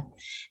there.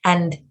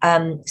 And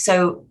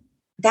so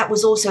that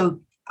was also,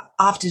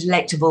 after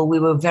Delectable, we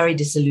were very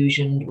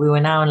disillusioned. We were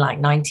now in like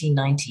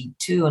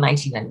 1992 or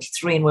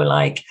 1993, and we're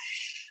like,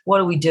 what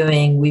are we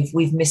doing?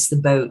 We've missed the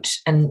boat.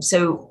 And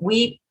so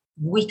we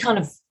kind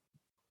of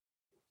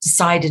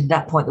decided at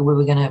that point that we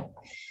were going to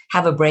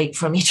have a break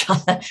from each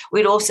other.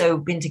 We'd also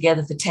been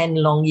together for 10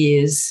 long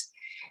years,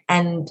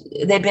 and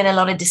there'd been a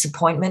lot of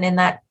disappointment in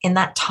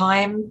that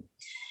time.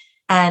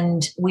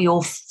 And we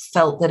all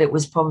felt that it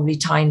was probably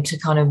time to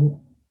kind of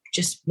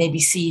just maybe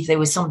see if there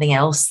was something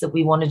else that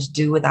we wanted to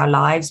do with our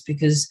lives,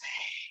 because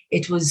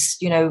it was,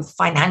 you know,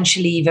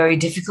 financially very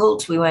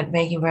difficult. We weren't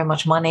making very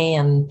much money,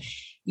 and,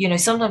 you know,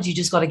 sometimes you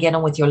just got to get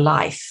on with your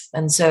life.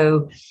 And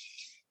so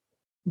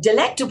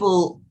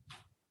Delectable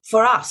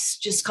for us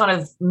just kind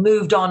of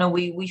moved on, and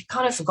we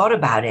kind of forgot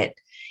about it.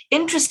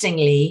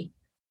 interestingly,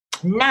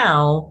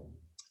 now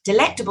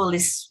Delectable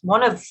is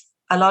one of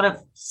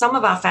some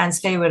of our fans'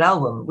 favorite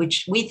album,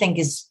 which we think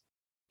is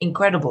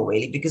incredible,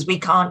 really, because we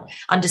can't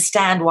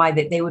understand why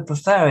they would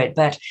prefer it.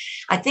 But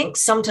I think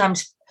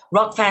sometimes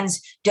rock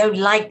fans don't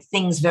like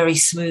things very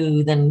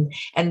smooth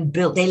and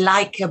built. They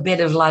like a bit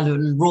of like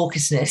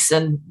raucousness,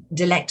 and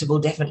Delectable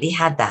definitely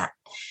had that.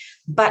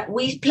 But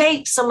we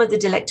played some of the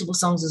Delectable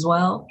songs as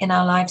well in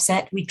our live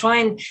set. We try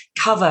and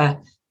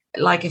cover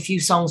like a few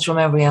songs from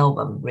every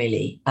album,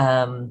 really.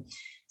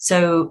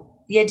 So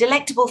yeah,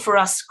 Delectable for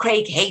us.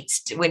 Craig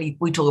hates when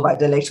we talk about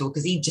Delectable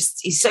because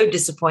he's so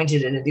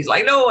disappointed in it. He's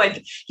like, no,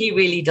 he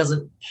really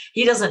doesn't.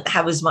 He doesn't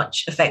have as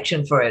much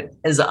affection for it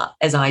as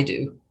I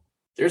do.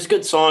 There's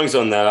good songs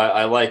on that.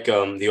 I like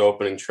the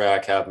opening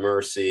track, "Have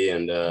Mercy,"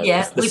 and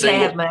we play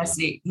 "Have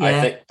Mercy." Yeah.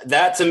 I think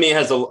that to me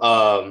has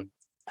a.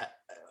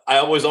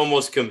 I was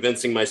almost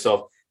convincing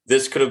myself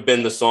this could have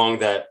been the song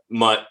that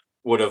Mutt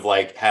would have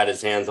like had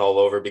his hands all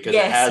over, because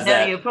it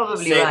has you're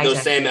probably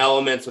those same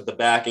elements with the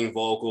backing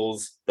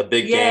vocals, the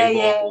big gang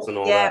vocals, and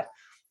all that.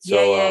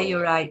 So,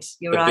 you're right.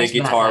 You're right. The big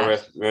guitar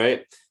riff,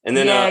 right? And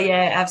then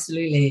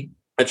absolutely.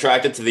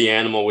 "Attracted to the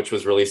Animal," which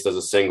was released as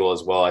a single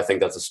as well. I think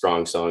that's a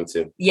strong song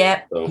too.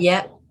 Yeah,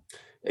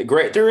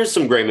 great. There is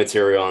some great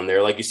material on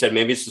there. Like you said,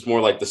 maybe it's just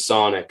more like the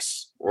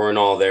Sonics weren't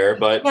all there,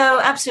 but no,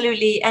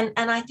 absolutely. And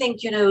I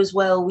think, as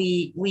well,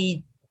 we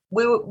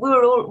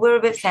were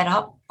a bit fed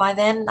up by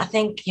then. I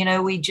think,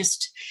 we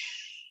just,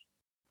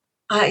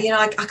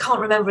 I can't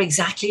remember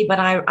exactly, but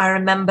I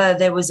remember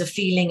there was a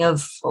feeling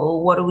of,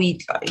 what are we,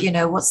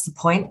 what's the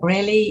point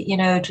really?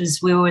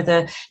 We were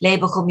the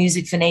label called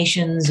Music for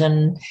Nations,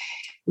 and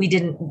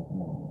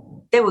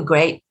they were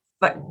great,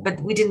 but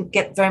we didn't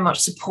get very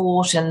much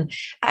support. And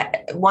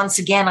once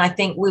again, I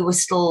think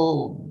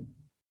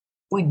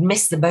we'd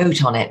missed the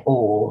boat on it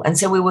all. And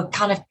so we were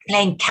kind of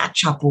playing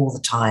catch up all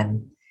the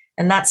time.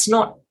 And that's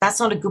not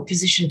a good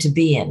position to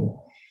be in,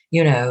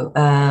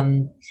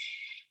 and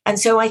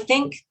so I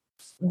think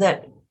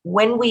that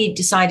when we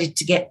decided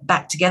to get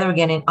back together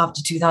again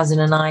after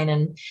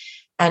 2009,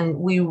 and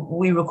we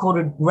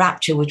recorded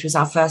Rapture, which was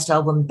our first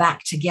album,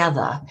 back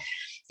together,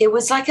 it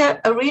was like a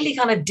really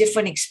kind of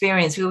different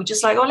experience. We were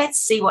just like, let's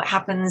see what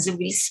happens.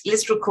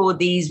 Let's record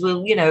these.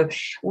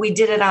 We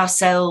did it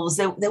ourselves.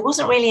 There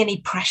wasn't really any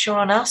pressure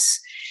on us.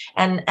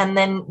 And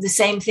then the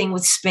same thing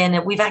with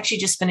Spin. We've actually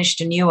just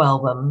finished a new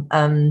album,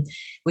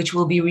 which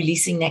we'll be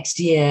releasing next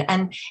year.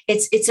 And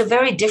it's a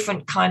very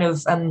different kind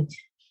of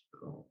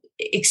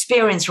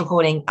experience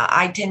recording.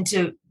 I tend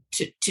to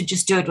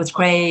just do it with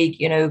Craig.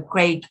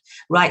 Craig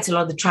writes a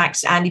lot of the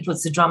tracks. Andy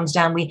puts the drums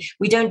down.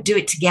 We don't do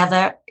it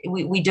together.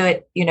 We do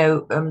it,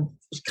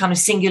 kind of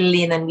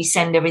singularly, and then we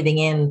send everything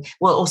in.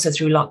 Well, also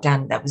through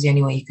lockdown, that was the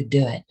only way you could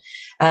do it.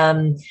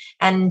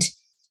 And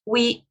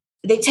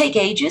they take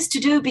ages to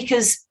do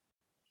because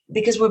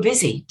we're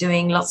busy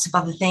doing lots of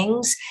other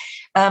things.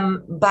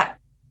 But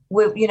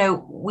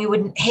we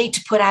wouldn't hate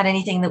to put out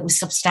anything that was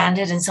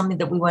substandard and something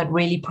that we weren't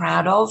really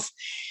proud of.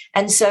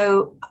 And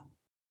so,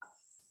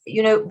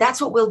 that's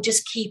what we'll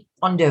just keep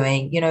on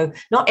doing.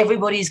 Not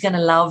everybody's going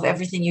to love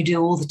everything you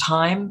do all the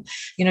time.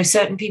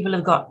 Certain people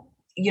have got,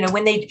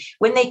 when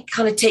they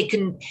kind of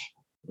taken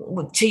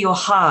to your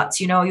heart,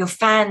 your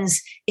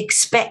fans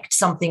expect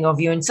something of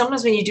you. And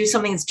sometimes when you do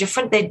something that's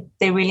different,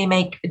 they really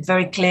make it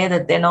very clear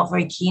that they're not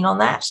very keen on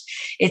that.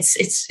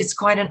 It's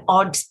quite an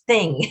odd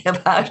thing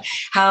about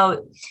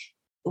how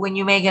when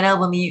you make an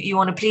album, you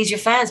want to please your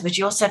fans, but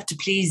you also have to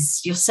please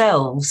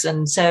yourselves.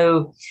 And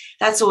so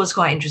that's always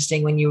quite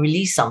interesting when you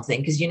release something,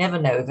 because you never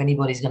know if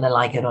anybody's going to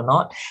like it or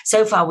not.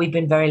 So far, we've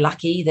been very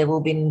lucky. They've all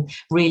been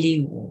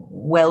really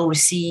well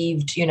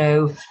received.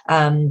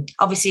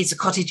 Obviously, it's a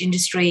cottage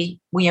industry.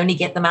 We only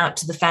get them out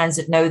to the fans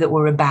that know that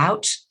we're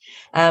about.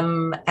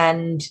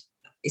 And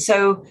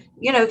so,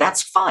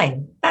 that's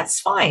fine.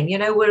 That's fine.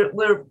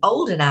 We're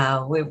older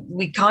now.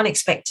 We can't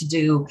expect to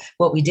do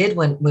what we did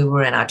when we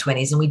were in our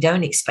 20s, and we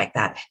don't expect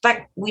that. In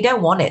fact, we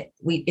don't want it.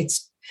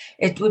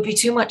 It would be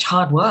too much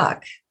hard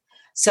work.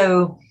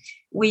 So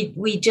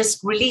we just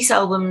release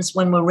albums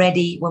when we're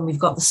ready, when we've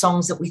got the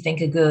songs that we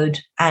think are good,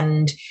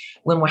 and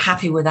when we're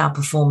happy with our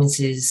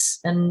performances.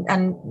 And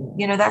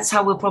that's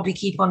how we'll probably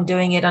keep on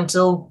doing it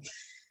until,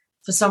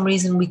 for some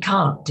reason, we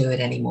can't do it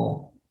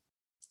anymore.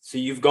 So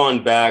you've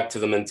gone back to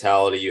the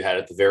mentality you had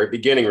at the very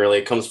beginning. Really,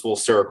 it comes full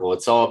circle.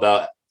 It's all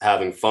about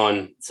having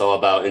fun. It's all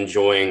about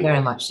enjoying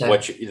very much so.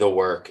 The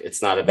work.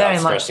 It's not about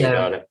stressing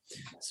about it.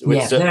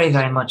 Very,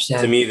 very much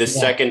so. To me, the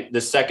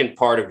second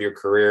part of your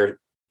career,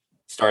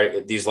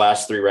 starting these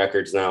last 3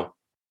 records now,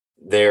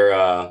 they're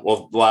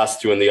the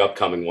last 2 and the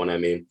upcoming one. I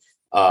mean,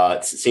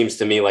 it seems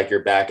to me like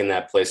you're back in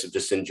that place of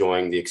just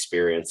enjoying the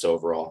experience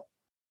overall.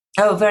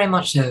 Oh, very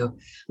much so.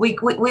 We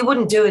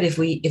wouldn't do it if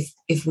we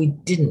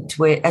didn't.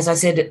 As I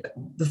said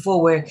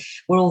before, we're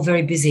all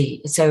very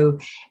busy. So,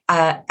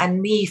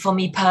 and for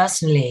me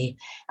personally,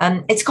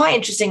 it's quite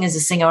interesting as a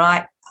singer.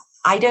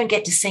 I don't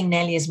get to sing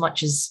nearly as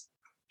much as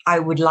I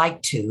would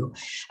like to,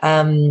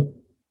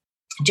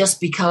 just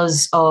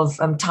because of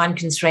time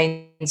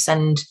constraints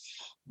and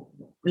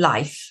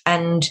life.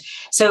 And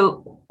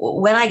so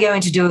when I go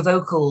in to do a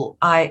vocal,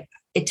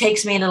 it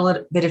takes me a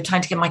little bit of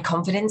time to get my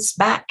confidence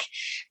back,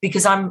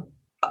 because I'm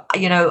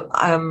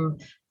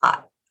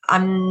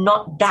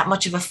not that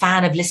much of a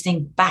fan of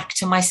listening back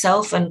to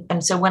myself.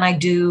 And so when I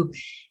do,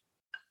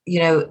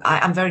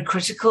 I'm very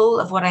critical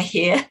of what I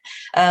hear.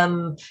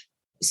 But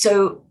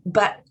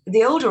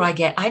the older I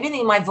get, I don't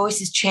think my voice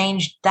has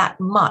changed that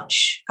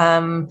much.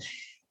 And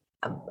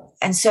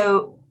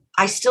so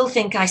I still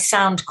think I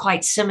sound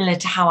quite similar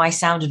to how I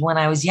sounded when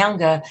I was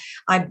younger.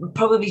 I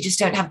probably just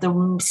don't have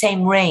the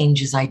same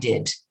range as I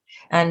did.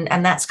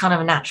 And that's kind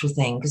of a natural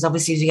thing, because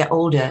obviously as you get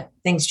older,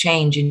 things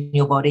change in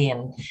your body.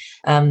 And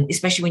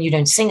especially when you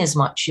don't sing as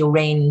much, your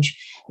range,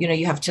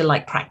 you have to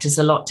like practice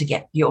a lot to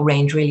get your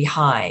range really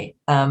high.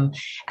 And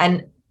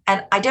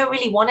I don't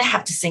really want to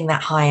have to sing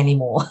that high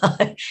anymore,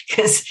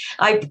 because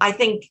I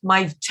think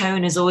my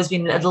tone has always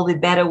been a little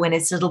bit better when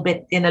it's a little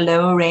bit in a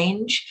lower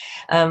range.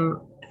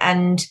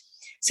 And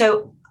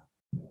so,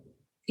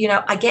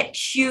 I get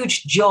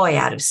huge joy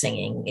out of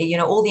singing.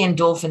 All the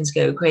endorphins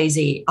go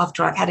crazy.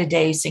 After I've had a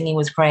day singing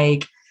with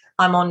Craig,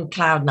 I'm on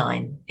cloud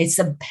nine.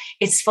 For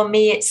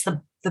me, it's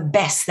the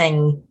best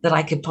thing that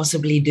I could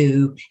possibly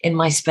do in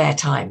my spare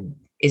time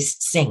is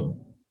sing,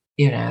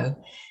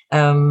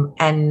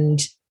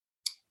 and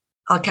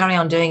I'll carry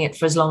on doing it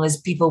for as long as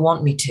people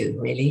want me to,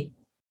 really.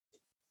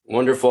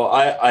 Wonderful.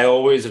 I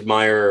always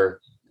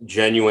admire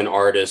genuine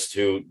artists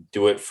who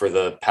do it for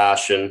the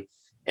passion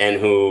and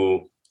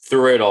who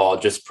through it all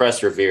just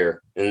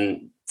persevere. And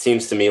it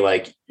seems to me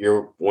like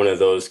you're one of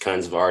those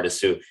kinds of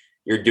artists who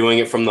you're doing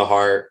it from the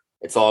heart.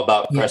 It's all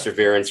about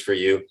perseverance for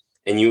you.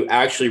 And you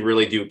actually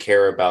really do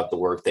care about the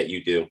work that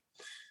you do.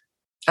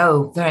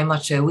 Oh, very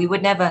much so. We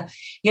would never,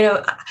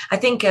 I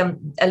think a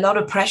lot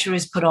of pressure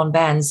is put on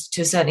bands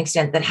to a certain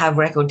extent that have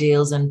record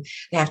deals, and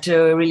they have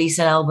to release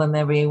an album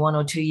every 1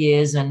 or 2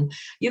 years. And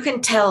you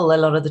can tell a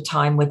lot of the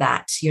time with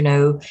that,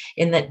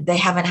 in that they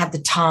haven't had the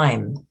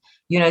time.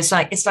 It's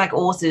like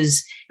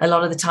authors, a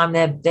lot of the time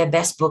their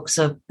best books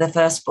are their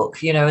first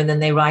book, and then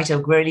they write a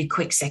really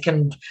quick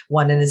second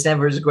one and it's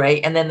never as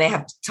great. And then they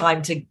have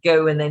time to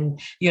go and then,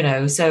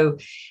 so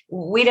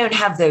we don't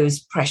have those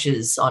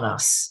pressures on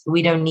us.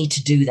 We don't need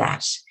to do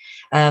that.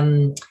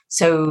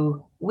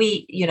 So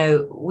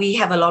we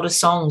have a lot of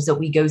songs that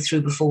we go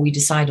through before we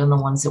decide on the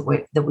ones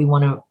that we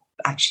want to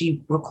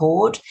actually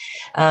record.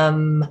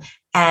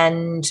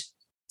 And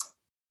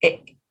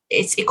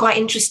it's quite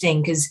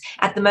interesting because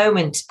at the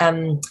moment,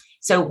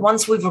 so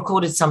once we've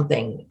recorded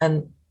something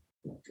and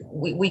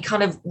we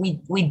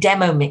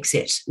demo mix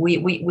it.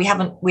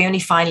 We only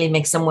finally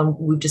mix them when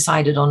we've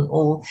decided on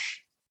all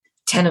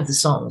 10 of the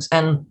songs.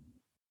 And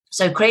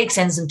so Craig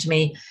sends them to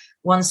me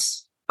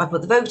once I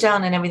put the vocal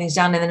down and everything's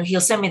done, and then he'll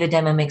send me the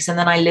demo mix, and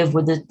then I live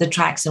with the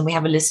tracks and we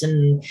have a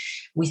listen.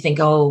 We think,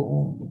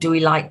 oh, do we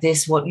like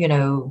this? What,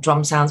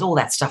 drum sounds, all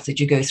that stuff that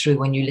you go through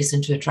when you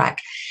listen to a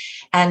track.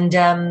 And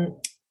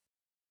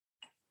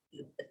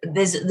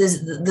there's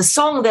the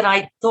song that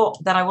I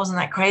thought that I wasn't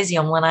that crazy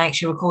on when I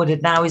actually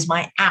recorded now is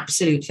my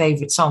absolute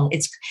favorite song.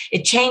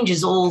 It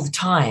changes all the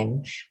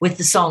time with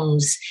the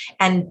songs.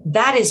 And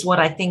that is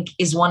what I think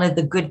is one of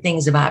the good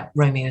things about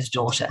Romeo's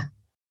Daughter,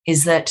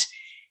 is that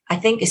I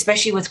think,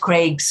 especially with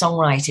Craig's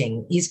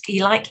songwriting, it's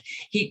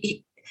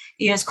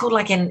called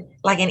like an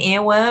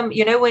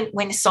earworm,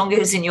 when a song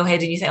goes in your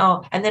head and you think,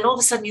 oh, and then all of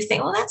a sudden you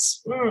think, oh,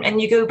 that's,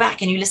 and you go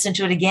back and you listen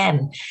to it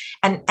again.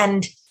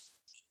 And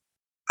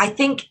I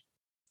think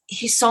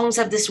his songs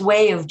have this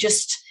way of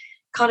just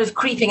kind of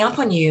creeping up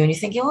on you, and you're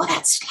thinking, oh,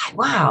 that's like,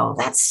 wow,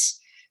 that's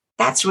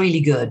really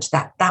good.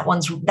 That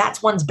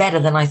one's better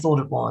than I thought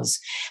it was.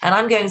 And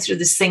I'm going through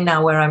this thing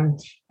now where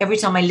every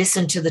time I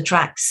listen to the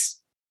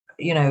tracks,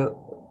 there's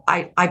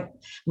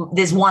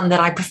one that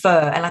I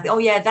prefer, and I think, oh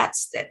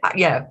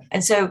yeah,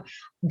 and so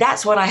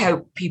that's what I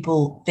hope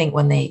people think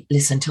when they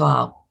listen to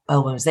our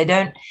albums. They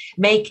don't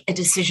make a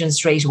decision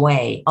straight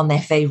away on their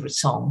favorite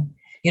song.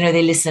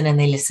 They listen, and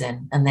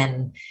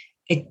then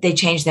they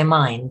change their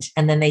mind,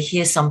 and then they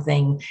hear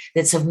something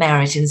that's of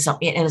merit in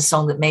a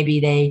song that maybe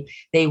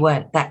they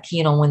weren't that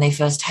keen on when they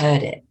first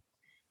heard it.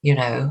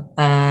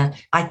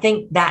 I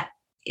think that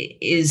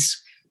is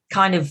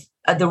kind of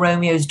the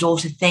Romeo's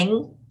Daughter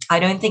thing. I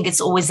don't think it's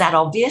always that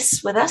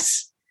obvious with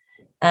us.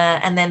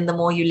 And then the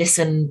more you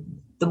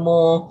listen, the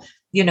more,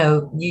 you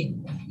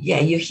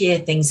hear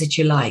things that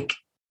you like.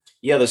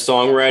 Yeah, the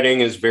songwriting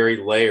is very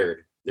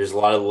layered. There's a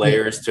lot of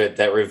layers to it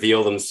that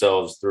reveal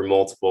themselves through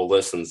multiple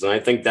listens. And I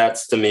think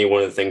that's, to me,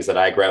 one of the things that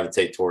I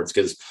gravitate towards,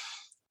 because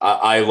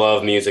I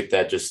love music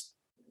that just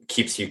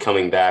keeps you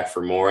coming back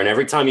for more. And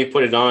every time you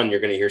put it on,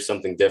 you're going to hear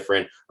something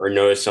different or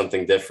notice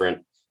something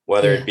different,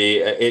 whether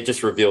it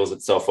just reveals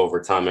itself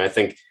over time. And I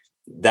think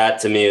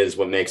that, to me, is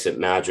what makes it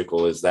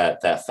magical, is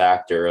that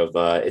factor of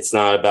it's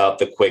not about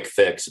the quick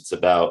fix. It's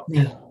about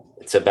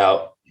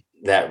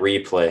that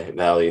replay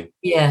value.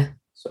 Yeah.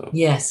 So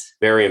yes,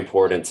 very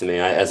important to me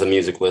as a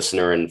music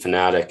listener and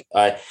fanatic.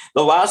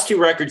 The last two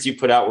records you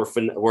put out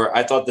were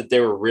I thought that they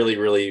were really,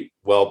 really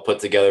well put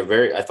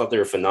together. I thought they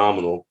were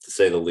phenomenal, to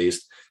say the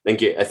least. I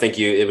think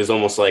it was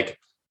almost like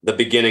the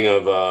beginning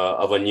of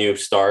a new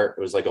start.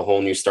 It was like a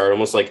whole new start,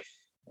 almost like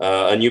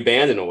a new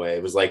band in a way.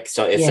 It was like,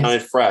 so it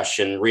sounded fresh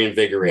and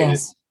reinvigorated.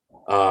 Yes.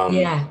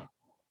 Yeah.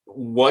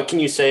 What can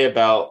you say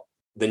about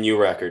the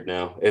new record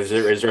now? Is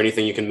there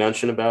anything you can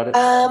mention about it?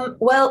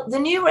 Well, the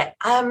new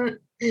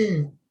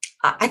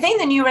I think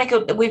the new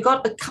record, we've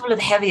got a couple of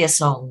heavier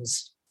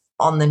songs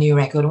on the new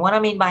record. And what I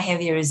mean by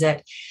heavier is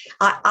that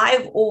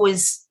I've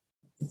always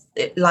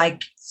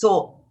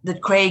thought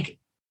that Craig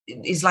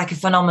is like a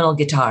phenomenal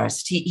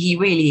guitarist. He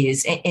really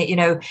is. You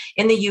know,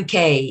 in the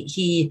UK,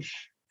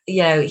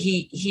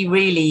 he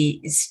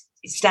really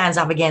stands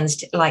up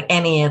against like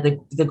any of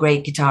the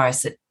great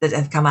guitarists that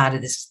have come out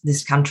of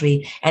this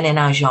country and in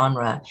our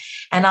genre.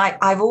 And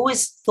I've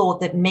always thought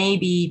that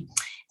maybe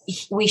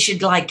we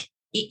should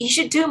he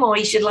should do more.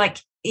 He should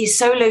his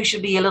solo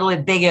should be a little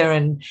bit bigger,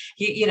 and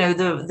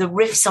the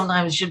riff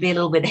sometimes should be a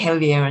little bit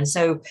heavier. And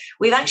so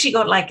we've actually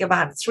got like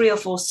about 3 or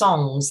 4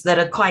 songs that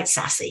are quite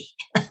sassy.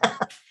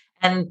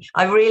 And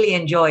I really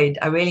enjoyed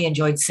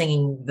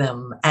singing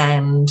them.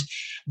 And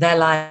they're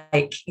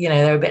like,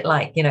 they're a bit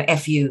like,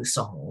 FU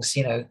songs,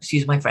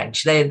 excuse my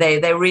French.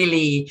 They're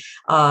really,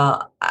 I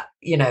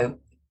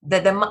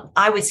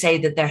would say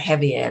that they're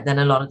heavier than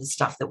a lot of the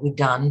stuff that we've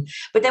done.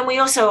 But then we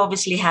also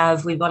obviously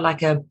we've got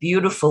like a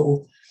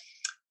beautiful,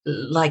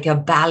 like a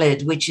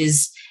ballad, which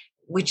is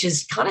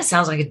kind of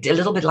sounds like a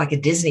little bit like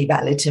a Disney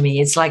ballad to me.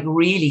 It's like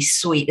really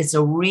sweet. It's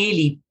a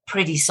really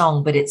pretty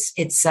song, but it's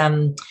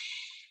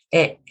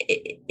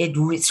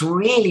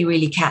really,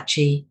 really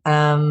catchy.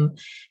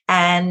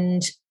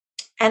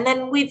 And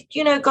then we've,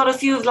 got a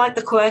few of like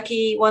the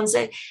quirky ones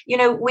that,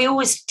 we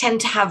always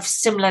tend to have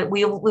similar.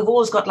 We've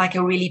always got like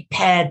a really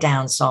pared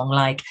down song.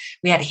 Like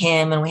we had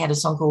him, and we had a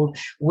song called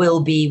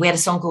Will Be. We had a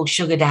song called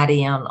Sugar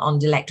Daddy on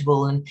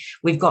Delectable. And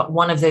we've got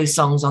one of those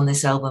songs on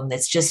this album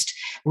that's just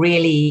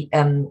really,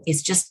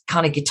 it's just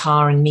kind of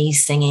guitar and me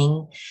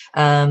singing.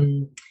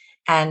 And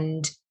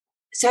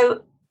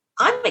so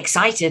I'm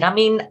excited. I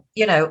mean,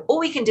 all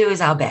we can do is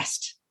our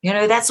best.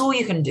 That's all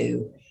you can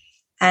do.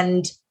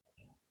 And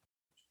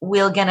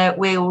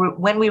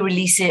when we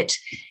release it,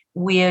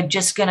 we're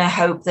just gonna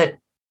hope that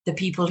the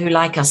people who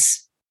like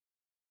us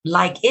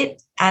like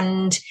it.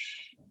 And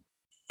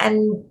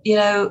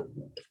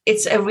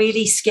it's a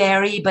really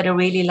scary but a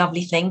really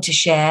lovely thing to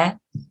share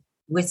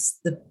with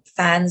the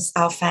fans,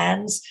 our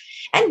fans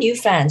and new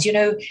fans.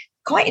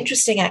 Quite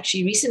interesting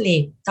actually.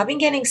 Recently I've been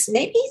getting,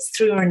 maybe it's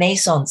through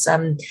Renaissance,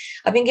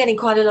 I've been getting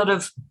quite a lot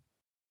of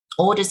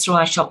orders through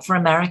our shop for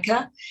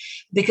America,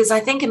 because I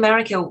think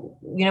America,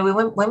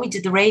 when we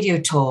did the radio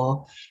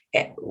tour,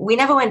 we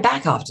never went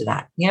back after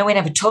that. We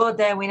never toured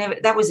there.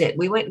 That was it.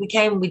 We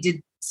came, we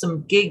did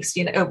some gigs,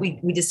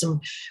 we did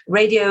some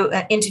radio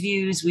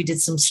interviews, we did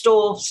some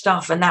store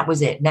stuff, and that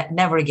was it.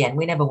 Never again.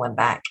 We never went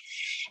back.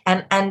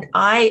 And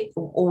I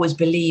always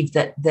believed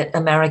that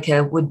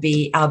America would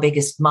be our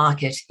biggest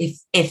market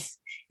if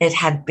it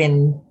had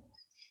been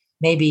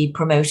maybe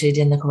promoted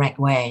in the correct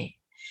way.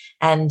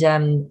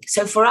 And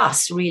so for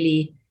us,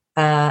 really,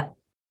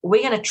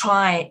 we're going to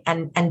try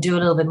and do a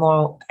little bit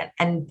more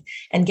and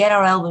get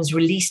our albums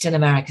released in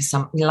America,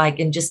 something like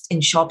in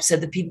shops so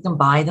that people can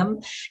buy them.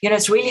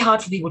 It's really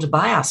hard for people to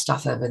buy our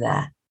stuff over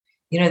there.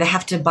 They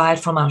have to buy it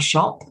from our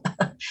shop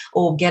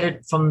or get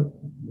it from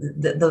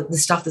the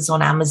stuff that's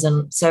on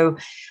Amazon. So,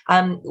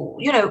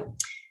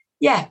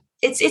 yeah,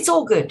 it's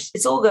all good.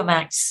 It's all good,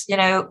 Max.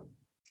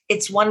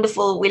 It's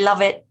wonderful. We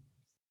love it.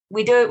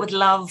 We do it with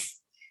love.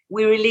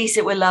 We release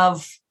it with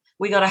love.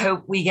 We got to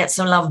hope we get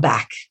some love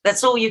back.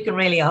 That's all you can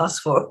really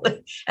ask for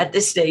at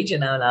this stage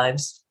in our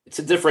lives. It's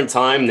a different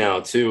time now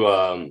too,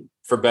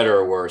 for better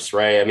or worse,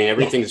 right? I mean,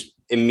 everything's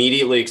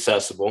immediately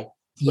accessible.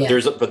 But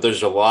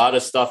there's a lot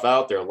of stuff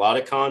out there, a lot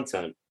of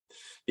content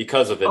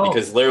because of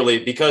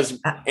it, because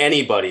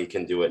anybody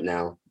can do it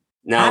now.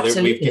 Now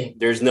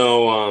there's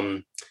no,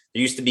 there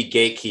used to be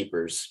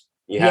gatekeepers.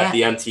 You had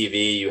the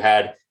MTV, you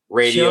had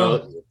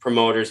radio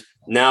promoters.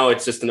 Now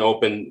it's just an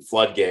open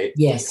floodgate.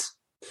 Yes.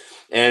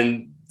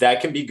 And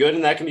that can be good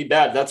and that can be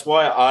bad. That's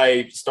why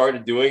I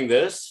started doing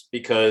this,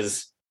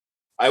 because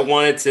I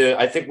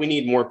think we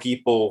need more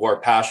people who are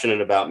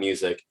passionate about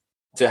music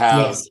to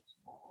have,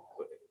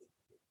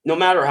 no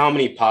matter how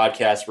many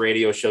podcasts,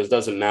 radio shows,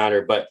 doesn't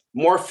matter, but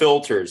more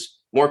filters,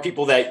 more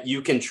people that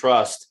you can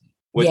trust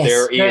with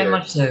their ear, very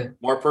much so.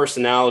 More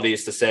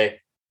personalities to say,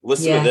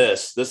 listen to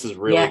this. This is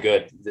really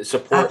good.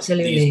 Support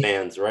these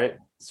bands, right?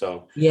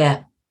 So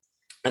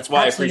that's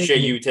why I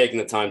appreciate you taking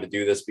the time to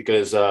do this,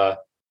 because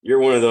you're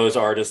one of those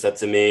artists that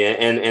to me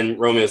and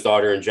Romeo's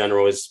Daughter in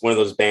general is one of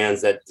those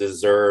bands that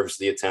deserves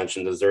the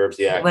attention, deserves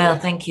the accolade. Well,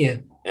 thank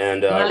you.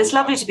 And well, it's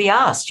lovely to be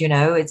asked.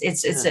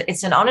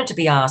 It's an honor to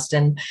be asked,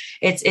 and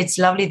it's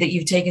lovely that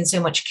you've taken so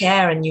much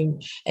care, and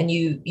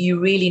you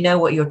really know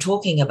what you're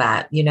talking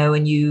about,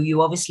 and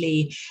you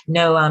obviously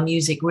know our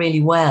music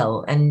really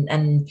well,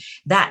 and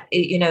that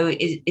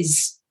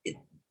is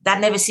that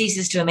never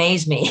ceases to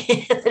amaze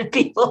me. That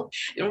people,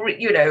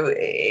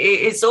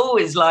 it's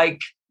always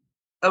like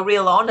a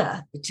real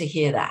honor to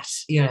hear that.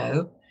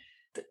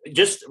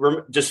 Just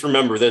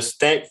remember this.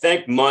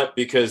 Thank Mutt,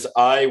 because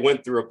I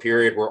went through a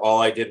period where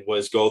all I did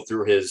was go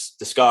through his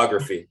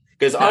discography,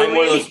 because I'm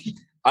one of those.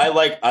 I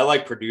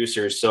like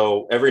producers,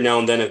 so every now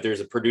and then if there's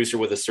a producer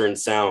with a certain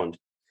sound,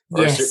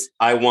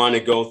 I want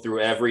to go through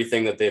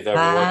everything that they've ever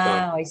worked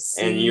on. I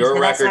see. And your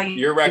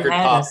record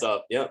popped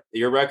up. Yeah,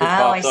 your record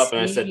popped up,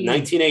 and I said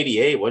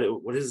 1988.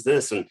 What is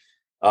this? And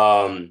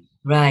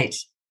right,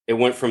 it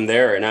went from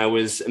there, and I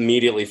was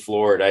immediately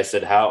floored. I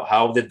said,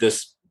 how did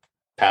this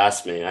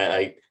past me?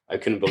 I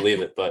couldn't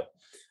believe it, but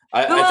who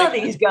are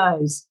these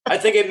guys? I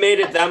think it made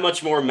it that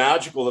much more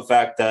magical, the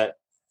fact that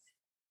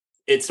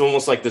it's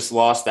almost like this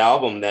lost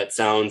album that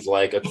sounds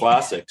like a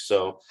classic.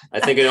 So I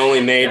think it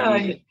only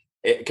made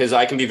because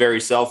I can be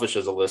very selfish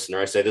as a listener.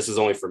 I say this is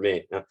only for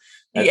me. So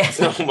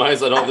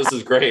this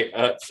is great.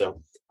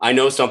 So I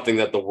know something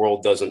that the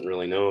world doesn't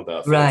really know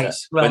about. Right.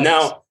 But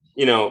now,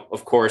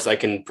 of course, I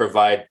can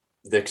provide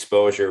the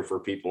exposure for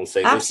people and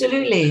say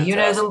absolutely,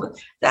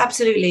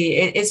 absolutely,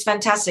 it's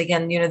fantastic.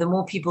 And the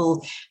more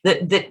people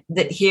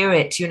that hear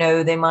it,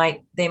 they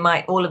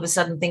might all of a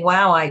sudden think,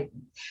 wow,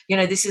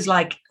 this is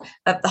like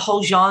the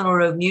whole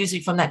genre of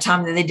music from that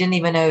time that they didn't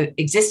even know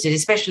existed,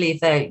 especially if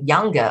they're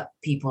younger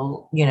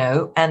people,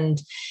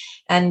 and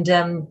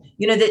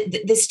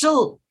there's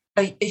still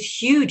a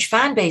huge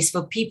fan base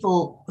for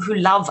people who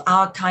love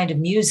our kind of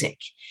music.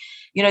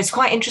 It's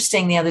quite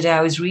interesting. The other day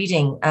I was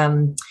reading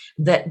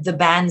that the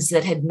bands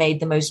that had made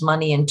the most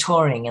money in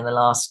touring in the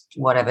last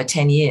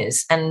 10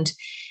 years, and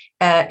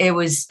it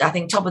was, I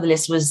think, top of the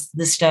list was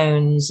the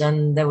Stones,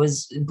 and there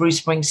was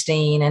Bruce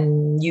Springsteen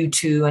and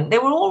U2, and they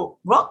were all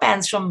rock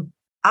bands from.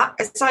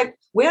 It's like,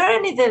 where are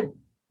any of the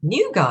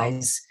new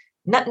guys?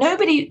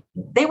 Nobody.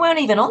 They weren't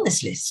even on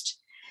this list.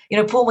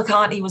 Paul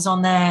McCartney was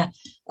on there.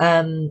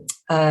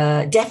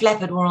 Def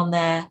Leppard were on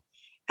there,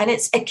 and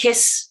it's a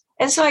Kiss.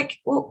 It's like,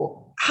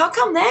 well, how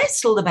come they're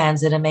still the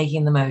bands that are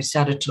making the most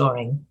out of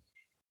touring?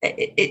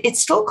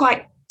 It's still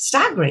quite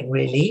staggering,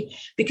 really,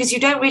 because you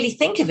don't really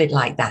think of it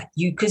like that.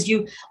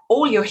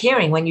 All you're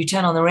hearing when you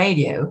turn on the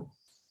radio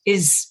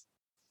is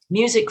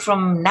music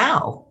from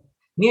now,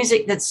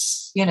 music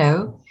that's,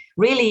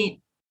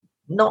 really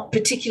not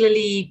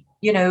particularly,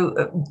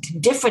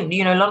 different.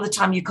 A lot of the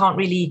time you can't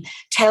really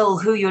tell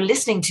who you're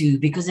listening to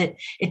because it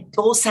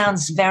all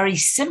sounds very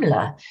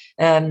similar.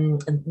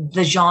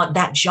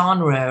 That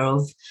genre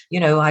of,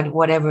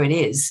 whatever it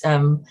is.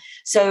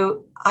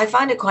 So I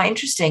find it quite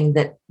interesting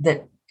that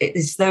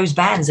it's those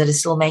bands that are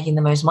still making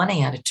the most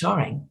money out of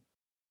touring.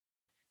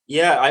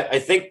 Yeah, I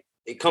think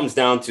it comes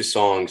down to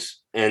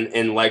songs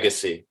and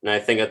legacy. And I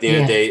think at the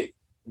end of the day,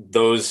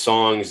 those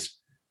songs,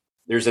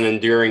 there's an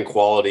enduring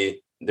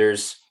quality.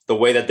 There's the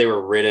way that they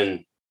were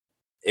written.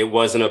 It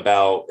wasn't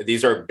about,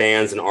 these are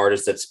bands and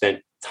artists that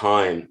spent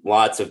time,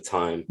 lots of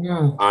time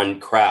on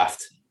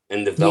craft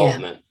and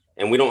development.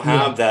 And we don't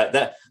have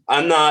that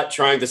I'm not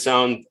trying to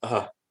sound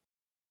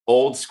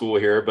old school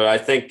here, but I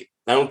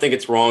don't think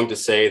it's wrong to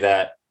say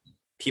that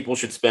people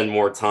should spend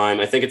more time.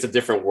 I think it's a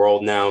different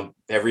world now.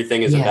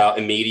 Everything is about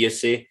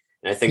immediacy.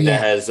 And I think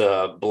that has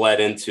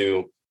bled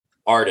into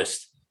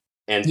artists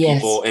and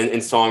people and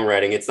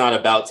songwriting. It's not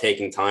about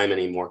taking time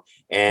anymore.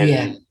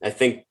 And I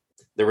think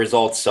the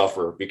results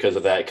suffer because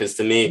of that. Because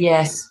to me,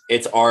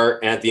 it's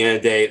art. And at the end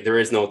of the day, there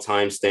is no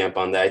timestamp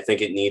on that. I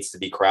think it needs to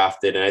be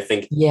crafted. And I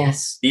think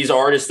these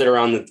artists that are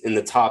in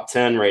the top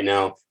 10 right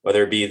now,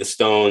 whether it be the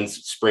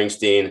Stones,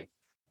 Springsteen,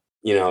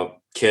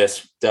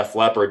 Kiss, Def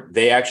Leppard,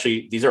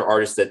 these are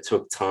artists that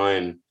took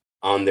time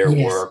on their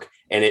work.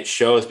 And it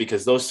shows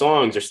because those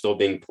songs are still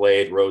being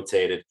played,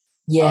 rotated.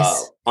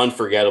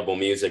 Unforgettable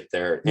music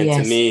there.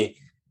 And to me,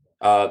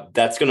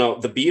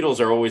 the Beatles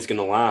are always going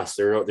to last.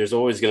 There's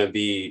always going to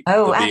be the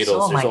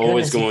Beatles. There's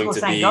always going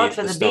to be God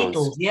for the Stones.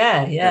 Beatles.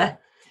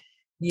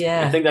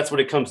 Yeah. I think that's what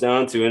it comes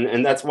down to.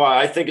 And that's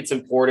why I think it's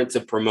important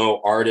to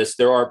promote artists.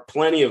 There are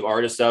plenty of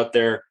artists out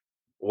there,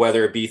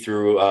 whether it be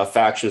through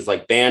factions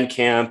like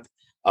Bandcamp,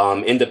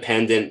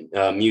 independent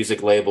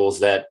music labels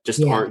that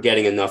just aren't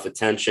getting enough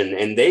attention.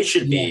 And they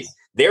should be,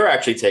 they're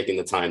actually taking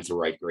the time to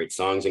write great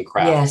songs and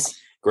craft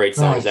great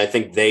songs. I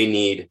think they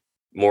need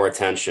more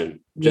attention.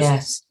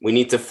 We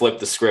need to flip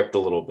the script a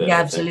little bit. Yeah,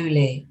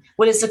 absolutely.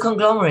 Well, it's a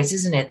conglomerate,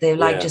 isn't it? They're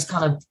just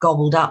kind of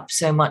gobbled up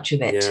so much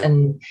of it.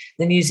 And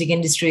the music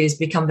industry has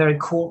become very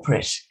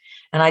corporate.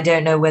 And I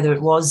don't know whether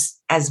it was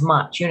as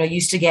much,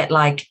 used to get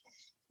like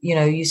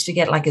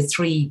a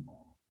 3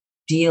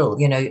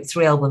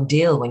 album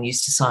deal when you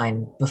used to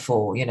sign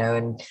before,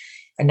 and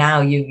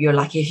now you're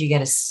lucky if you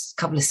get a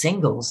couple of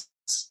singles,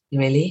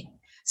 really.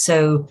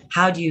 So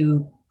how do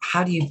you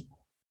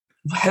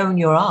hone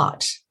your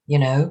art?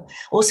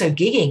 Also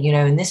gigging,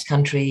 in this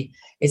country,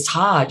 it's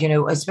hard,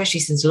 especially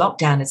since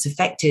lockdown, it's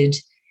affected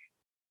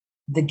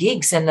the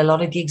gigs, and a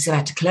lot of gigs have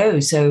had to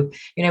close. So,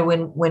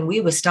 when we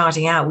were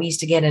starting out, we used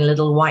to get in a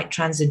little white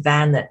transit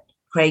van that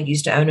Craig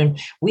used to own, and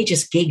we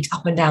just gigged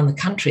up and down the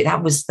country.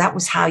 That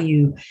was how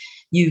you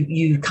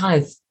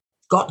kind of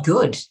got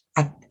good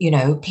at,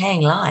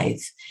 playing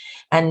live.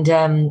 And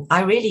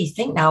I really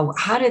think now,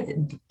 how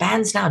do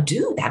bands now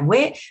do that?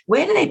 Where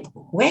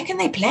can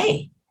they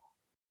play?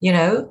 You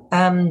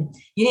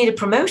need a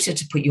promoter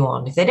to put you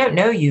on. If they don't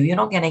know you, you're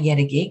not going to get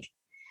a gig.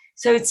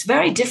 So it's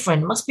very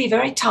different. It must be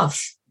very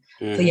tough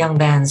for young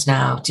bands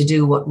now to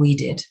do what we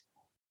did.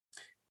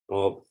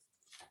 Well,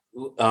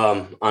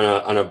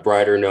 on a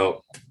brighter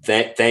note,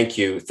 thank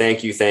you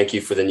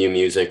for the new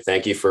music.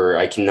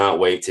 I cannot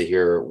wait to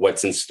hear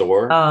what's in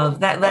store. Oh,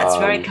 that's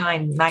very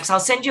kind, Max. I'll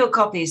send you a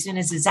copy as soon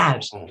as it's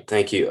out.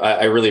 Thank you.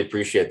 I really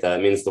appreciate that.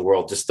 It means the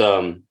world. Just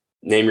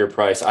name your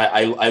price.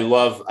 I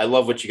love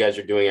what you guys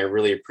are doing. I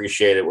really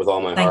appreciate it with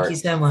all my heart. Thank you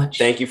so much.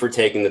 Thank you for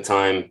taking the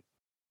time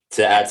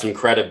to add some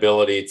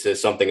credibility to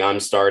something I'm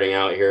starting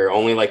out here,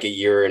 only like a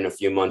year and a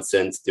few months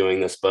since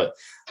doing this, but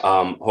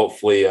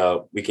hopefully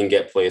we can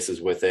get places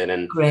with it.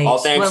 And great. All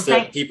thanks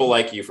to people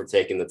like you for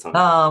taking the time.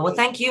 Oh, well,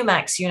 thank you,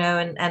 Max,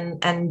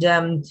 and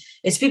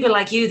it's people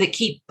like you that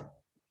keep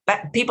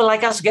people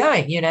like us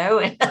going,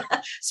 and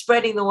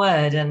spreading the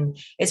word. And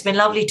it's been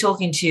lovely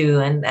talking to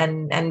you,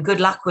 and good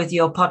luck with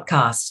your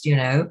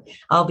podcast.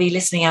 I'll be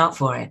listening out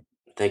for it.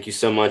 Thank you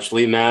so much.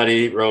 Lee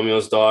Matty,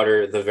 Romeo's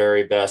Daughter, the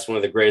very best, one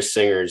of the greatest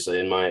singers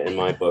in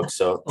my book.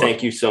 So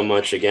thank you so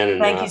much again. And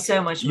thank you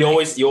so much. You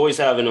always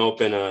have an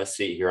open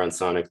seat here on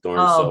Sonic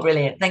Thorns. Oh, so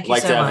brilliant. Thank you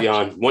so much. Like to have you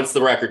on. Once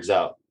the record's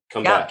out,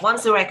 come back.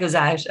 Once the record's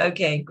out.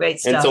 Okay, great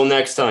stuff. Until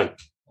next time.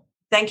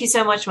 Thank you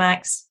so much,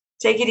 Max.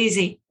 Take it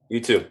easy. You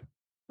too.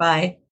 Bye.